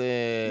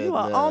 listen. You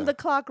are on the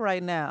clock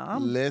right now.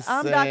 I'm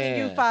docking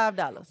you $5.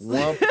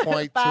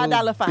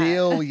 $1.2 fine.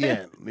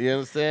 billion. You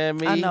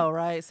understand me? I know,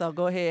 right? So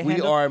go ahead. We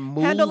are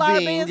moving. Handle our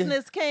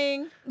business,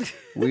 King.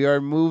 We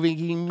are moving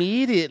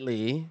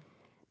immediately.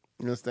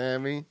 You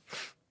understand me?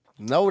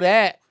 Know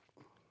that.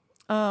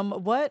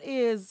 What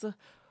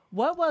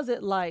was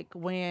it like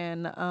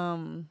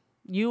when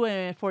you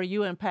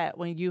and Pat,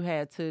 when you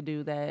had to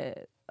do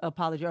that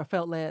apology or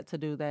felt led to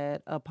do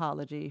that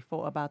apology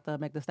about the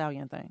Meg Thee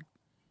Stallion thing?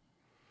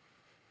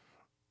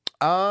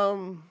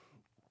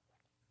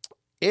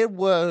 It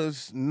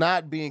was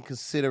not being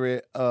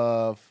considerate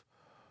of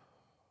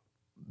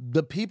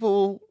the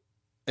people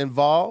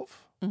involved,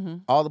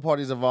 all the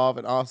parties involved,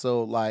 and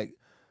also like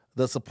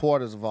the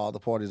supporters of all the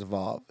parties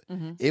involved.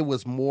 It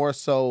was more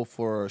so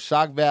for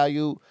shock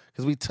value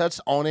because we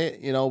touched on it.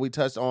 We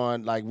touched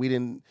on like we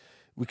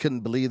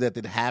couldn't believe that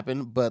it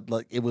happened, but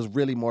like it was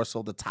really more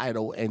so the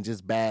title and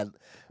just bad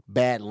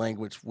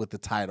language with the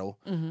title,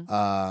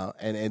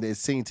 and it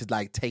seemed to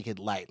like take it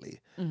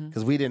lightly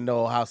because we didn't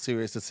know how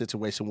serious the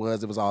situation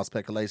was. It was all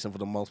speculation for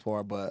the most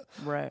part, but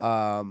right.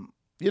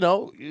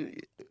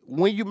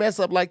 When you mess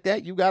up like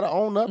that, you got to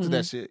own up to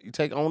that shit. You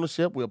take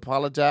ownership. We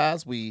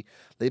apologize. We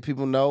let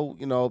people know,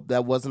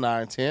 that wasn't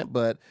our intent,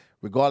 but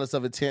regardless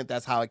of intent,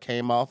 that's how it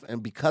came off,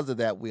 and because of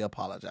that, we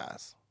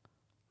apologize.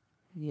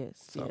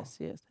 Yes.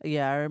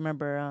 Yeah, I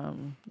remember.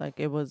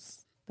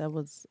 That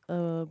was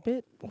a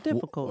bit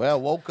difficult. Well,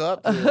 woke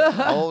up to a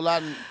whole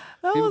lot of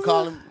people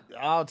calling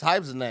all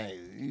types of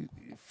names. You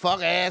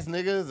fuck ass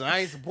niggas. I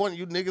ain't supporting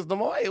you niggas no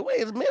more. Hey,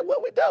 wait a minute,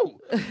 what we do?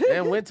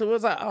 And went to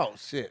us like, oh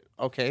shit,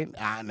 okay.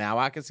 Now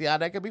I can see how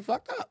that could be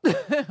fucked up.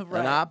 Right,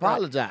 and I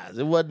apologize. Right.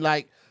 It wasn't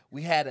like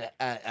we had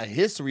a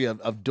history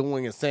of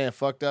doing and saying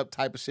fucked up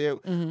type of shit.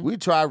 We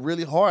tried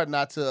really hard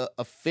not to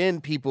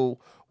offend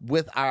people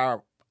with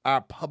our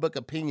public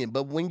opinion.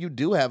 But when you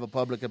do have a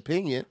public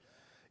opinion,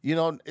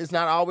 it's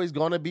not always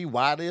going to be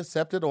widely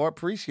accepted or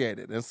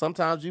appreciated. And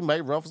sometimes you may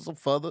ruffle some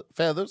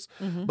feathers.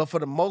 But for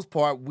the most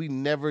part, we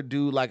never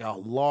do like a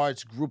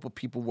large group of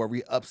people where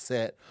we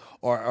upset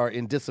or are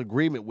in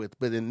disagreement with.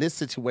 But in this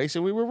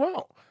situation, we were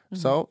wrong.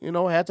 So,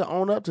 had to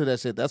own up to that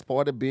shit. That's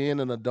part of being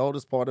an adult.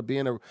 It's part of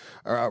being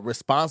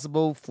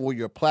responsible for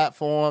your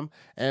platform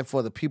and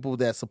for the people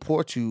that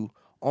support you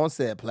on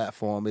said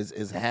platform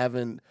is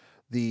having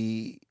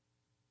the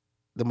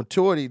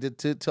maturity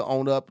to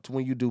own up to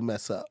when you do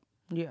mess up.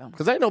 Yeah.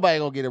 Because ain't nobody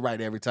going to get it right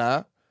every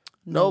time.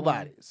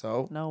 Nobody.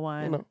 So, no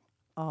one.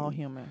 All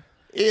human.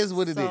 Is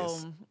what it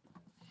is.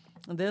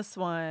 This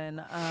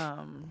one,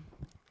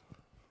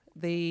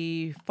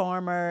 the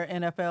former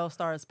NFL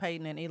stars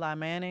Peyton and Eli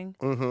Manning.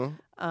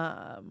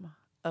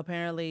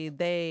 apparently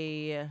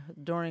they,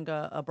 during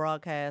a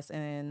broadcast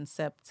in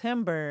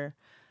September,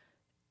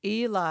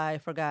 Eli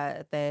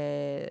forgot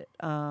that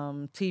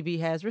TV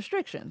has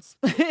restrictions.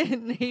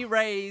 And he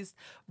raised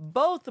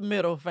both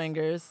middle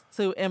fingers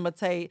to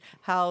imitate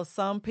how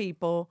some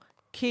people,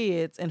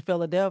 kids in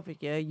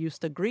Philadelphia,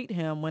 used to greet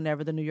him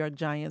whenever the New York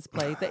Giants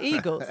played the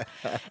Eagles.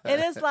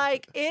 And it's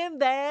like, in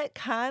that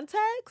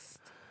context,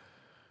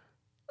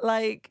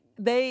 like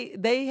they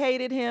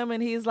hated him,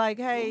 and he's like,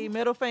 hey,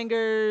 middle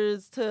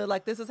fingers to,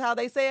 like, this is how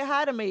they say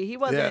hi to me. He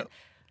wasn't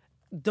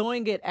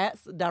doing it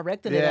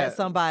directing it at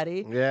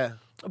somebody. Yeah.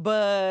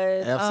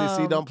 But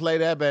FCC don't play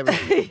that,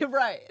 baby.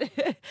 Right.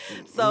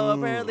 So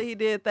apparently he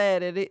did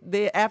that, and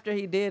after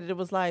he did it, it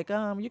was like,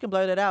 you can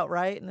blurt it out,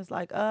 right? And it's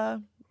like,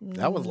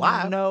 that was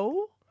live.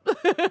 No.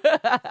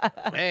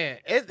 Man,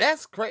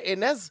 that's crazy,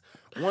 and that's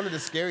one of the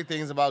scary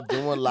things about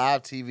doing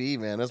live TV,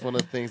 man. That's one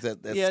of the things that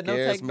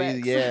scares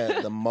me,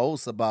 the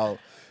most about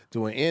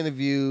doing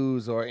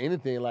interviews or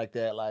anything like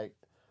that. Like,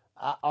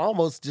 I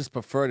almost just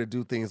prefer to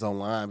do things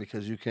online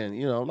because you can,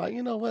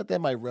 what,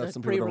 that might rub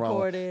some people the wrong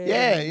way.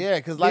 Yeah,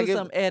 because like do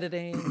some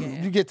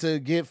editing. You get to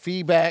get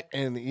feedback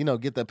and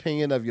get the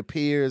opinion of your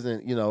peers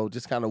and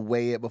just kind of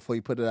weigh it before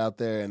you put it out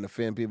there and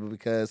offend people,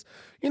 because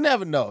you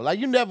never know. Like,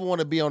 you never want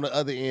to be on the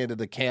other end of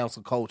the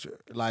cancel culture.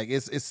 Like,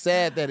 it's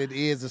sad that it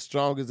is as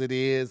strong as it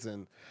is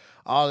and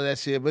all of that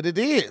shit, but it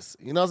is.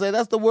 You know what I'm saying?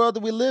 That's the world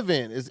that we live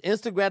in. It's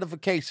instant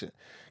gratification.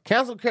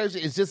 Cancel culture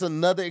is just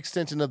another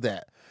extension of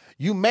that.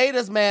 You made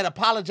us mad,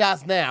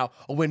 apologize now,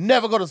 or we're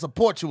never going to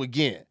support you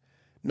again.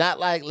 Not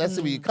like, let's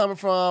see where you're coming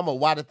from, or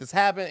why did this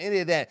happen, any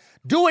of that.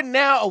 Do it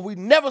now, or we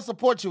never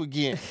support you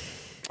again.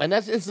 And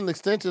it's an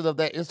extension of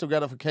that instant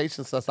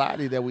gratification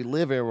society that we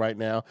live in right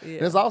now. Yeah.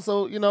 And it's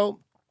also,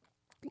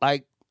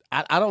 like,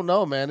 I don't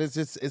know, man.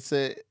 It's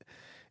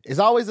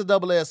always a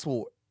double-edged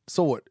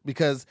sword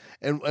because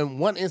in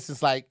one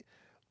instance, like,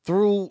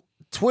 through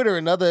Twitter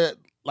and other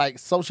like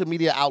social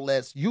media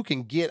outlets, you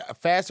can get a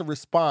faster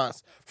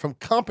response from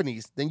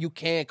companies than you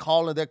can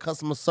calling their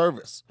customer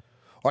service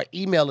or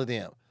emailing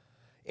them.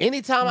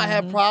 Anytime I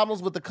have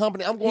problems with the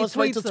company, I'm going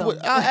straight to Twitter.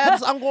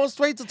 I'm going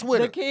straight to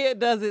Twitter. The kid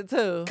does it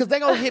too. Because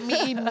they're going to hit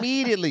me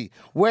immediately.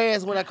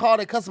 Whereas when I call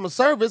their customer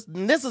service,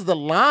 and this is the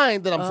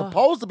line that I'm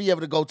supposed to be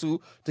able to go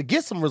to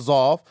get some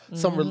resolve,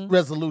 some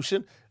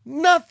resolution,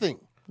 nothing.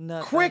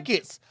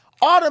 Crickets.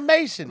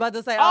 Automation. About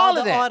to say all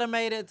of that.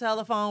 Automated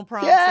telephone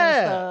prompts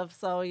and stuff.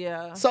 So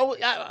yeah. So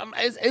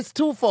it's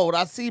twofold.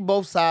 I see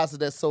both sides of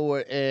that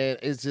sword, and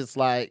it's just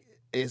like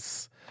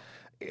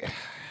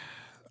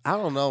I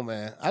don't know,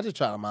 man. I just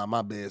try to mind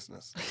my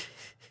business.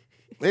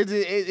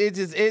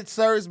 It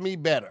serves me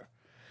better.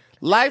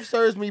 Life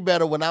serves me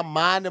better when I'm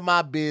minding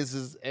my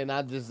business and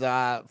I just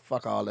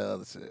fuck all that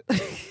other shit.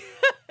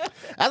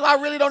 That's why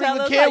I really don't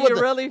even care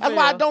that's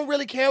why I don't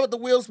really care with the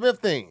Will Smith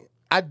thing.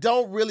 I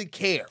don't really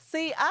care.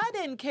 See, I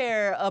didn't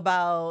care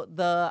about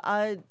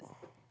I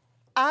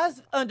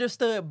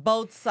understood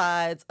both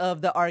sides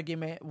of the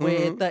argument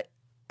with the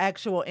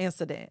actual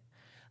incident.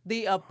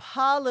 The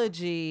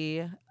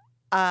apology,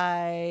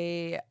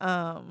 I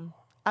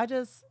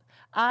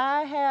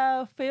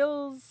have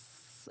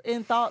feels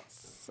and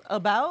thoughts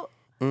about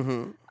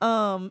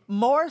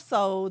more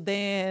so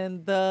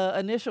than the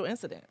initial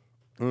incident.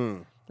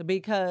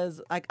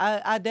 Because like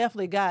I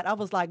definitely I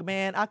was like,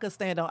 man, I could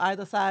stand on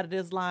either side of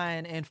this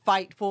line and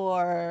fight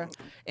for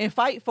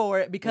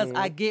it because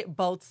I get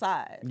both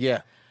sides.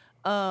 Yeah.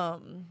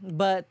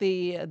 But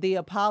the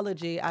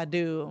apology, I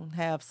do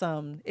have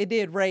it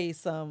did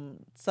raise some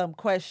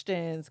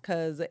questions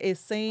because it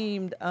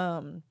seemed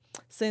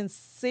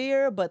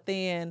sincere, but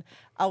then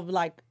I was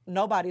like,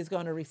 nobody's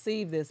going to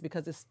receive this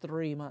because it's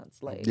 3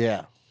 months late.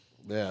 Yeah.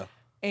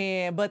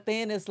 But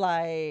then it's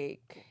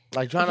like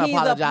trying to he's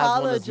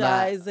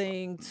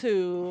apologizing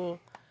to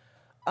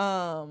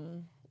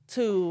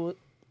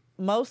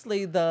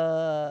mostly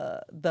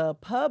the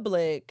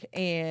public,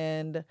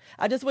 and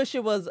I just wish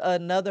it was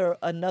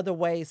another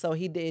way so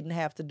he didn't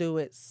have to do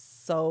it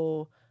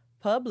so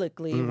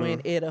publicly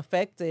when it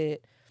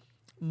affected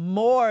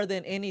more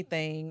than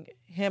anything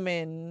him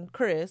and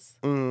Chris.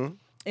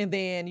 And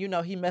then,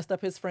 he messed up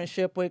his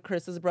friendship with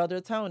Chris's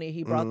brother, Tony.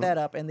 He brought that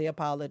up in the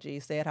apology,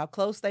 said how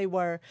close they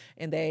were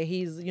and that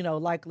he's,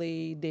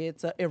 likely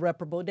did some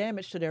irreparable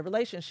damage to their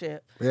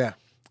relationship. Yeah.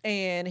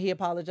 And he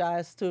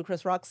apologized to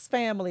Chris Rock's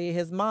family,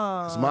 his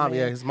mom.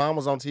 His mom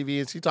was on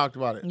TV and she talked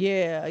about it.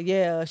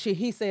 Yeah.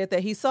 He said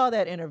that he saw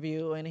that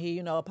interview and he,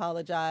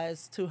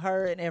 apologized to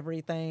her and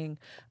everything.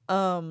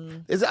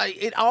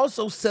 It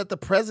also set the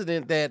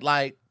precedent that,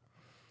 like,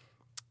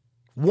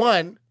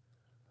 one,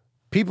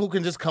 people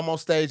can just come on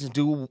stage and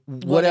do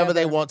whatever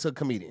they want to a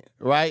comedian,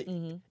 right?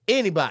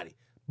 Anybody.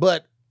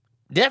 But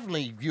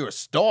definitely if you're a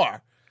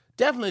star,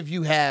 definitely if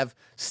you have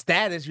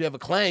status, you have a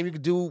claim, you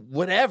can do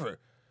whatever.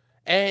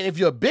 And if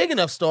you're a big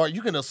enough star,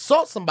 you can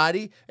assault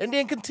somebody and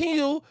then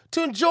continue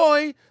to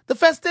enjoy the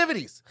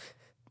festivities.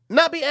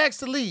 Not be asked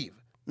to leave.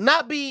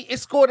 Not be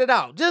escorted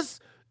out.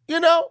 Just,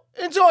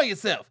 enjoy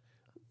yourself.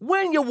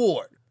 Win your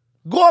award.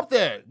 Go up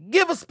there.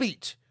 Give a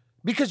speech.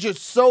 Because you're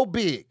so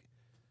big.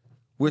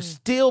 We're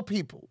still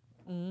people.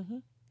 Mm-hmm.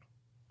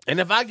 And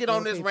if I get Still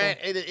on this people. rant,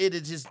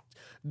 it'll just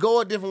go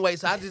a different way.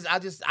 So I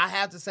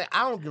have to say,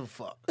 I don't give a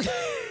fuck.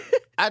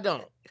 I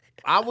don't.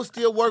 I will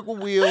still work with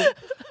Will.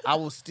 I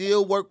will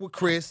still work with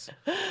Chris.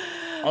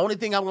 Only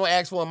thing I'm going to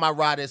ask for in my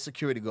ride is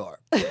security guard.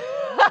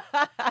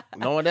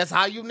 Knowing that's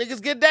how you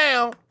niggas get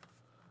down.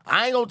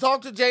 I ain't going to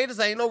talk to Jada.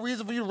 Ain't no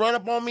reason for you to run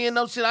up on me and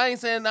no shit. I ain't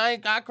saying I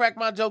crack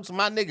my jokes with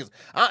my niggas.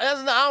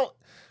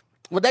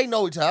 Well, they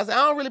know each other. I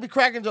don't really be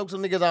cracking jokes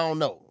with niggas I don't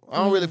know. I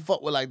don't really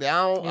fuck with like that.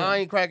 I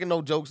ain't cracking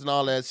no jokes and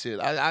all that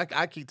shit.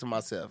 I keep to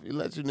myself. You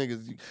let you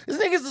niggas. These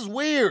niggas is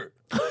weird.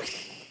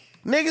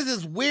 Niggas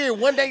is weird.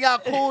 One day y'all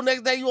cool,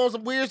 next day you on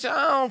some weird shit.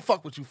 I don't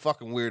fuck with you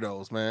fucking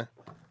weirdos, man.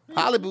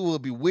 Hollywood will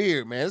be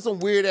weird, man. There's some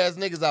weird ass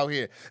niggas out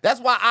here. That's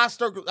why our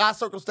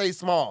circle stays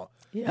small.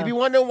 Yeah. You be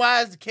wondering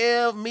why it's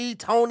Kev, me,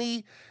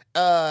 Tony,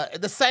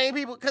 the same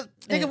people. Cause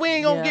nigga, we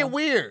ain't gonna get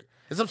weird.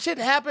 If some shit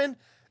happen,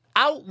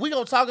 we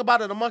gonna talk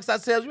about it amongst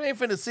ourselves. You ain't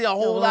finna see a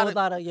whole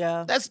lot of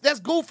yeah. That's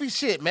goofy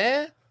shit,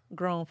 man.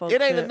 Grown folks.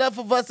 It ain't shit. enough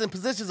of us in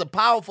positions of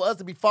power for us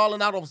to be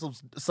falling out over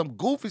some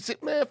goofy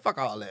shit. Man, fuck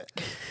all that.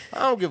 I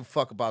don't give a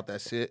fuck about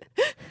that shit.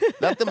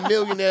 Let the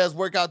millionaires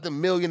work out the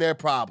millionaire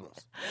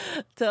problems.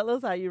 Tell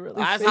us how you really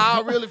That's feel.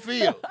 how I really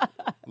feel.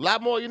 A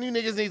lot more of you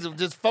niggas need to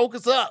just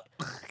focus up.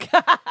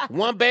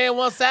 One band,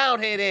 one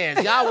sound head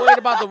ass. Y'all worried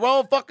about the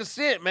wrong fucking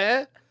shit,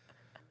 man.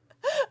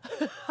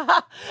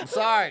 I'm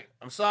sorry.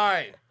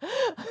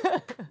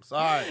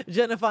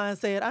 Jennifer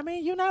said, I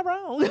mean, you're not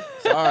wrong.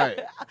 Sorry.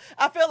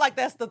 I feel like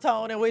that's the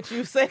tone in which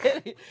you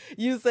said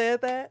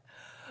that.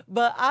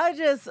 But I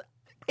just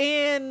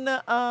in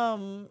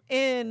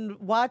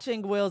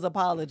watching Will's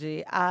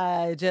apology,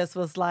 I just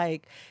felt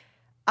like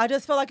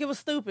it was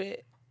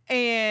stupid.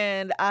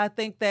 And I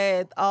think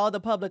that all the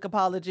public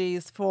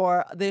apologies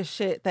for this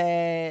shit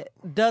that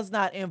does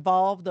not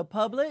involve the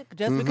public,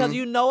 just because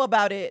you know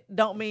about it,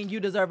 don't mean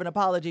you deserve an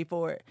apology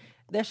for it.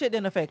 That shit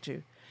didn't affect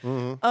you.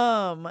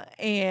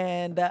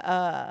 And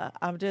I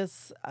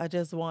just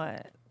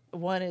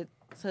wanted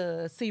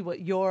to see what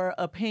your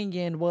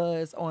opinion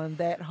was on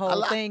that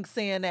whole thing,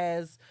 seeing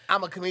as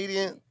I'm a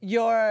comedian.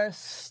 Your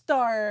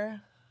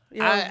star.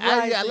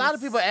 A lot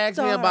of people ask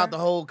me about the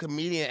whole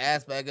comedian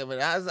aspect of it.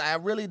 I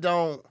really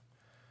don't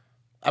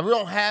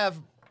have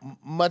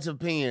much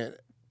opinion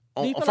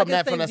from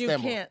that standpoint. You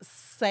can't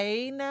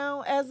say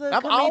now as a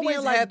I've comedian?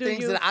 always had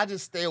things that I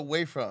just stay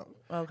away from.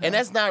 Okay. And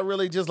that's not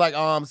really just like,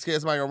 I'm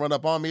scared somebody gonna run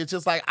up on me. It's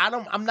just like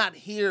I'm not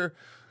here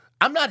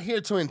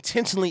to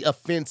intentionally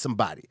offend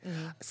somebody.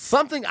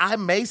 Something I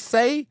may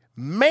say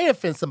may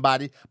offend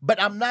somebody,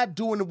 but I'm not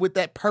doing it with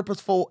that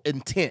purposeful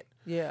intent.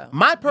 Yeah.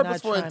 My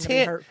purposeful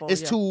intent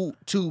is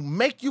to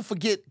make you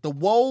forget the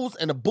woes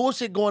and the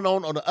bullshit going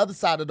on the other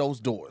side of those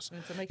doors.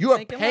 You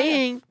are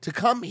paying to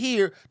come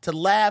here to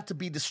laugh, to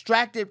be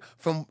distracted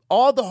from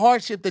all the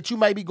hardship that you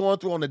may be going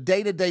through on a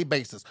day-to-day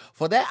basis.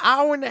 For that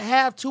hour and a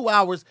half, 2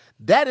 hours,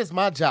 that is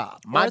my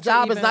job. My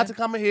job is not to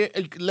come in here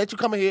and let you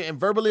come in here and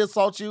verbally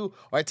assault you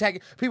or attack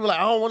you. People are like,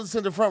 I don't want to sit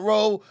in the front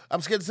row.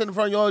 I'm scared to sit in the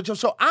front of your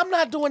show. I'm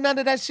not doing none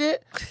of that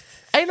shit.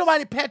 Ain't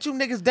nobody pat you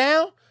niggas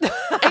down.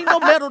 Ain't no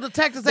metal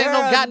detectors. Ain't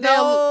no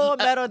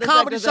goddamn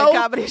comedy shows.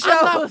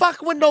 I'm not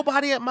fucking with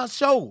nobody at my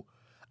show.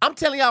 I'm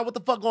telling y'all what the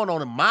fuck going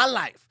on in my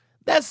life.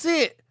 That's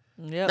it.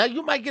 Yep. Now,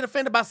 you might get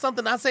offended by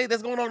something I say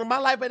that's going on in my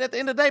life, but at the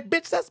end of the day,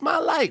 bitch, that's my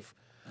life.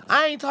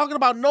 I ain't talking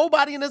about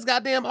nobody in this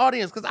goddamn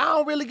audience because I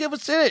don't really give a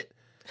shit.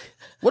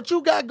 What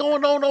you got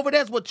going on over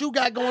there is what you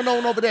got going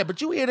on over there. But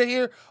you here to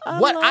hear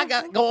what I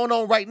got going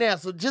on right now.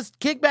 So just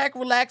kick back,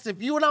 relax.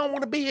 If you and I don't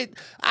want to be here,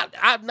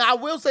 I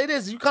will say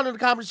this. You come to the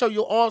comedy show,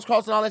 your arms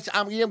crossed and all that shit,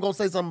 I'm going to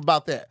say something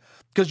about that.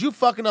 Because you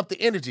fucking up the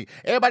energy.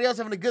 Everybody else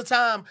having a good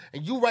time,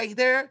 and you right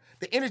there,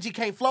 the energy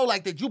can't flow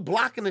like that. You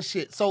blocking the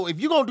shit. So if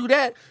you going to do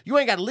that, you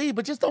ain't got to leave,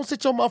 but just don't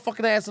sit your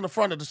motherfucking ass in the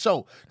front of the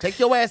show. Take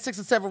your ass 6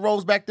 or 7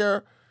 rows back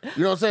there.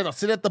 You know what I'm saying? I'll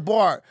sit at the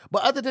bar.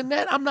 But other than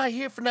that, I'm not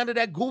here for none of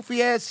that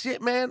goofy ass shit,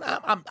 man.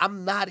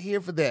 I'm not here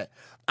for that.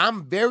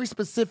 I'm very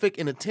specific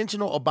and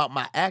intentional about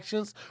my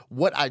actions,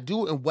 what I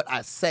do, and what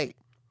I say.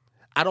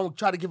 I don't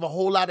try to give a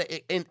whole lot of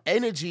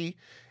energy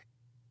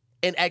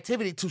and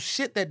activity to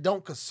shit that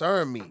don't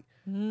concern me.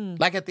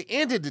 Like at the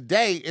end of the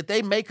day, if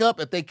they make up,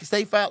 if they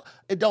stay foul,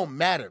 it don't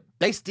matter.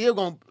 They still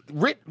gonna.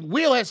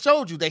 Will has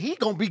showed you that he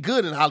gonna be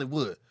good in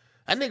Hollywood.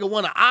 That nigga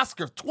won an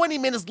Oscar 20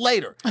 minutes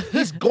later.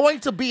 He's going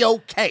to be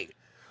okay.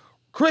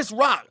 Chris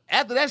Rock,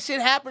 after that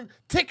shit happened,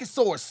 ticket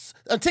sales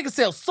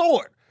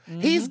soared.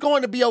 He's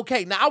going to be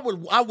okay. Now,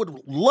 I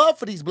would love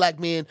for these black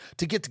men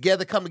to get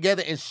together, come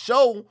together, and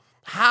show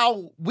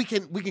how we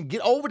can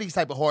get over these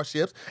type of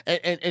hardships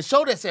and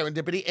show that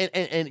serendipity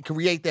and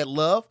create that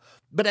love.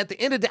 But at the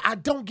end of the day, I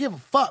don't give a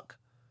fuck.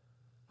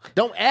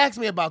 Don't ask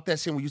me about that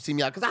shit when you see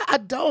me out, because I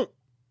don't.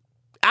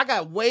 I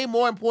got way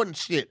more important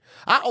shit.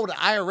 I owe the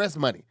IRS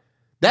money.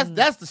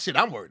 That's the shit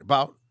I'm worried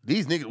about.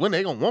 These niggas, when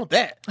they gonna want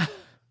that?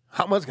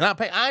 How much can I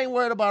pay? I ain't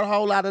worried about a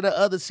whole lot of the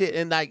other shit.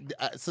 And like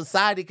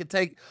society could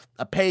take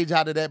a page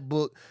out of that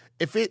book.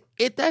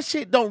 If that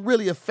shit don't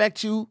really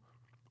affect you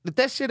if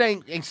that shit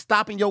ain't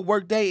stopping your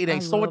work day, it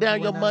ain't slowing love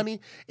down your when money,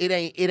 it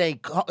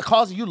ain't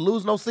causing you to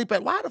lose no sleep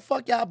at. Why the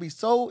fuck y'all be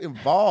so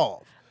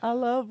involved? I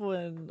love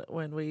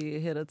when we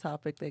hit a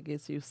topic that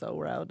gets you so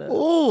riled up.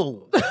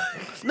 Ooh,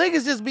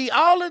 niggas just be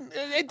all in.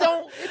 It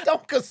don't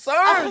concern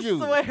I you.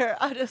 swear,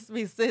 I just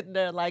be sitting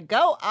there like,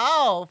 go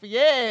off,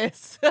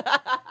 yes. I'm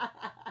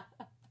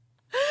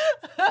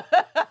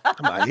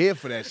not here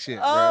for that shit,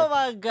 Oh bro.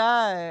 my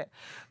God.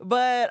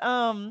 But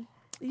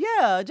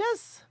yeah,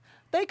 just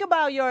think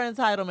about your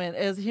entitlement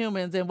as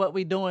humans and what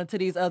we doing to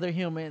these other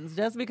humans.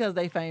 Just because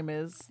they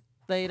famous,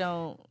 they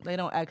don't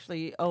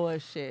actually owe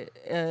us shit.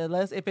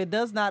 Unless if it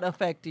does not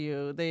affect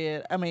you,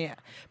 then I mean,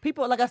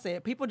 people, like I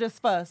said, people just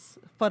fuss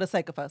for the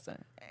sake of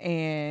fussing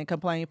and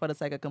complain for the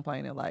sake of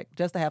complaining, like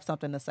just to have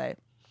something to say.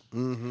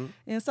 Mm-hmm.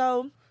 And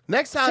so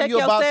Next time check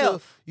you're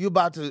yourself.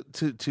 about to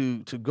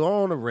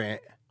go on a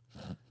rant,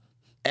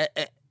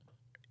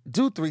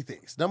 do three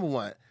things. Number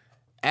one,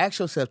 ask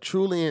yourself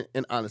truly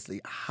and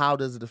honestly, how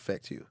does it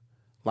affect you?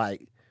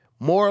 Like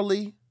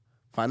morally,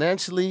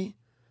 financially,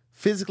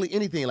 physically,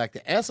 anything like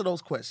that. Answer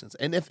those questions.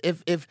 And if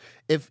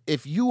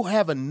you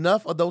have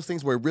enough of those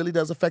things where it really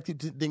does affect you,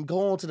 then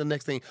go on to the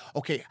next thing.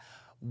 Okay,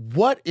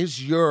 what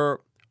is your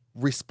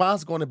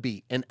response going to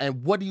be, and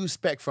what do you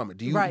expect from it?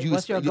 Do you Right, do you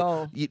what's your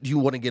goal? Do you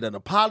want to get an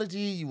apology?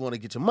 You want to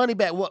get your money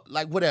back? What,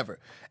 like whatever,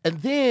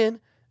 and then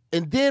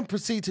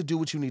proceed to do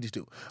what you need to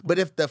do. But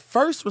if the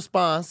first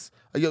response,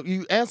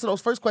 you answer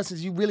those first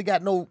questions, you really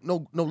got no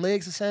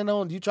legs to stand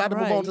on. You try to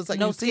move on to the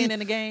second. No skin in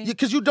the game.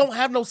 Because you don't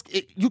have no.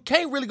 You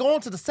can't really go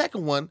on to the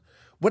second one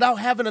without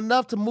having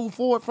enough to move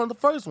forward from the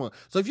first one.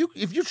 So if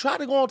you try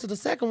to go on to the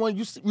second one,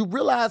 you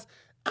realize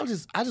I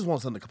just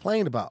want something to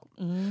complain about.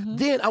 Mm-hmm.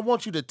 Then I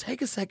want you to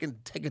take a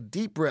second, take a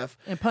deep breath,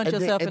 And punch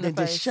yourself in the and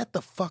then face. just shut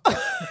the fuck up.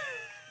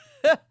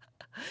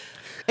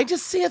 And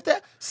just see if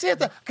that,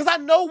 because I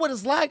know what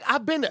it's like.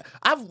 I've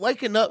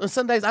waken up, and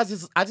some days I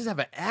just have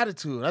an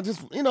attitude. I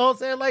just, you know what I'm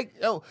saying? Like,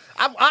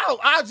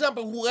 I'll jump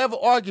in whoever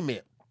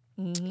argument.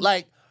 Mm-hmm.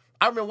 Like,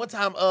 I remember one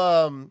time,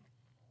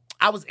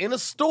 I was in a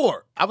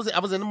store. I was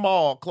in the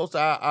mall close to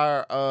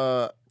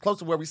our close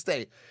to where we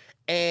stay.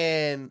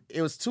 And it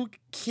was two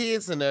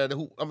kids in there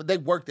who, they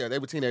worked there. They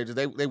were teenagers.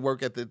 They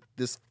work at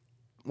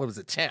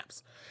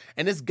Champs.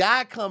 And this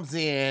guy comes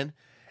in,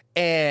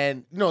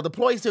 and the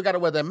employees still got to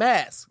wear their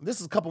masks. This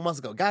is a couple months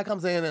ago. Guy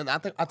comes in, and I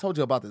think I told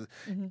you about this.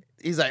 Mm-hmm.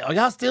 He's like, "Are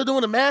y'all still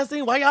doing the mask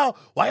thing? Why y'all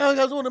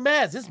doing the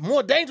mask? It's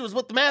more dangerous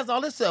with the mask and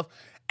all this stuff."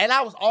 And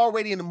I was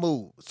already in the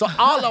mood. So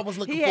all I was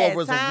looking for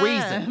was a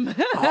reason.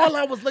 All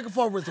I was looking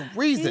for was a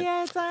reason. He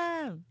had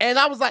time. And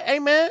I was like, "Hey,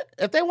 man,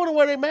 if they want to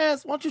wear their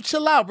mask, why don't you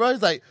chill out, bro?"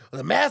 He's like, "Well,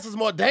 the mask is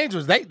more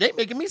dangerous. They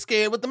making me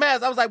scared with the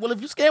mask." I was like, "Well, if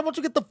you're scared, why don't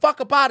you get the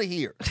fuck up out of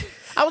here?"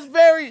 I was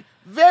very,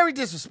 very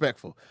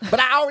disrespectful. But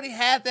I already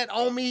had that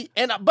on me.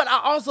 But I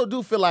also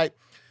do feel like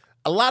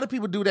a lot of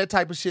people do that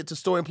type of shit to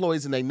store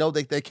employees, and they know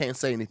that they can't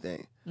say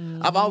anything.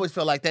 Mm-hmm. I've always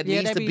felt like that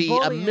needs to be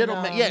a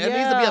middleman. Yeah, it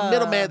needs to be a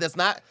middleman that's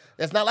not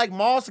like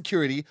mall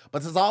security,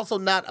 but it's also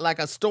not like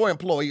a store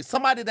employee.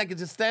 Somebody that can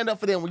just stand up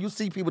for them when you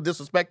see people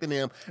disrespecting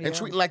them and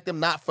treating like them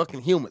not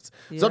fucking humans.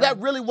 Yeah. So that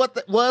really what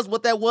that was.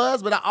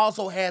 But I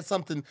also had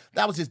something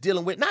that I was just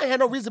dealing with. And I had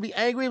no reason to be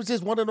angry. It was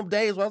just one of them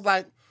days where I was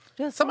like,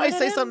 just somebody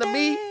say something to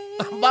me,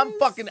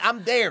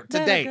 I'm there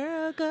today.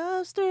 That a girl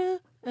goes through,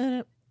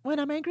 and when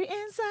I'm angry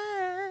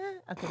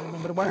inside, I couldn't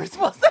remember the words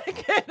for a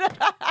second.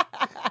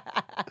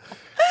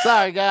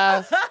 Sorry,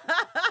 guys.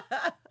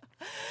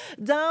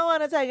 Don't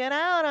want to take it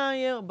out on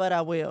you, but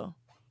I will.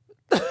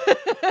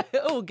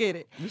 Oh, get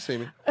it. You see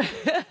me.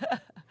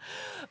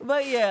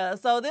 But yeah,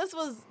 so this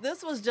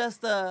was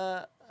just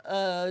a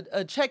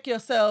check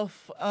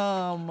yourself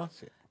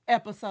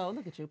episode.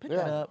 Look at you, pick it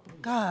up.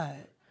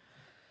 God.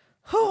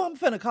 Who I'm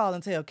finna call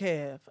and tell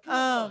Kev.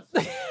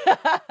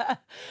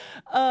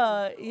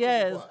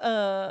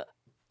 Yes.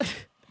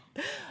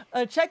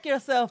 A check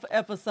yourself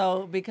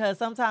episode, because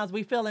sometimes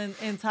we feel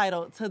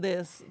entitled to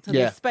this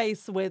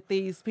space with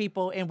these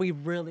people, and we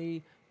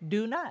really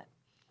do not.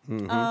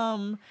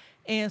 Mm-hmm.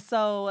 And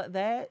so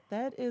that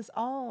is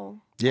all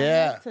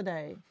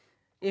today.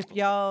 If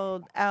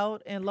y'all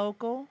out and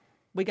local,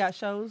 we got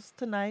shows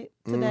today,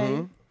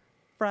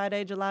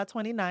 Friday, July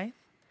 29th.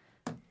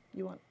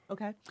 You want?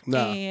 Okay. No.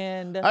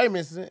 And I ain't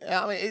missing it.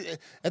 I mean,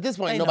 at this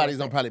point, nobody's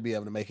going to probably be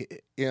able to make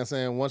it. You know what I'm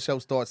saying? One show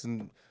starts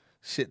in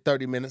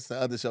 30 minutes. The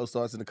other show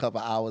starts in a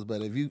couple hours.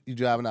 But if you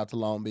driving out to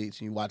Long Beach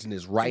and you watching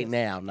this right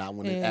now, not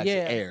when it actually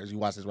airs, you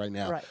watch this right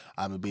now,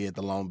 I'm going to be at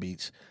the Long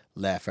Beach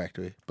Laugh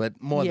Factory. But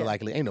more than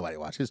likely, ain't nobody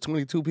watching. There's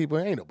 22 people.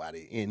 Ain't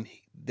nobody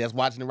that's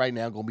watching it right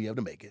now going to be able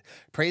to make it.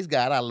 Praise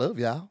God. I love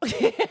y'all.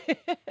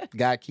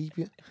 God keep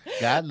you.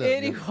 God love you.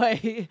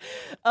 Anyway,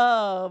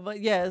 but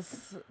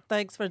yes,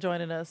 thanks for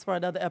joining us for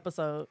another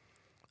episode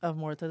of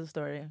More to the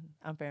Story.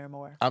 I'm Farron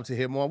Moore. I'm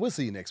Tahir Moore. We'll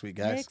see you next week,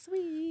 guys. Next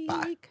week.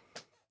 Bye.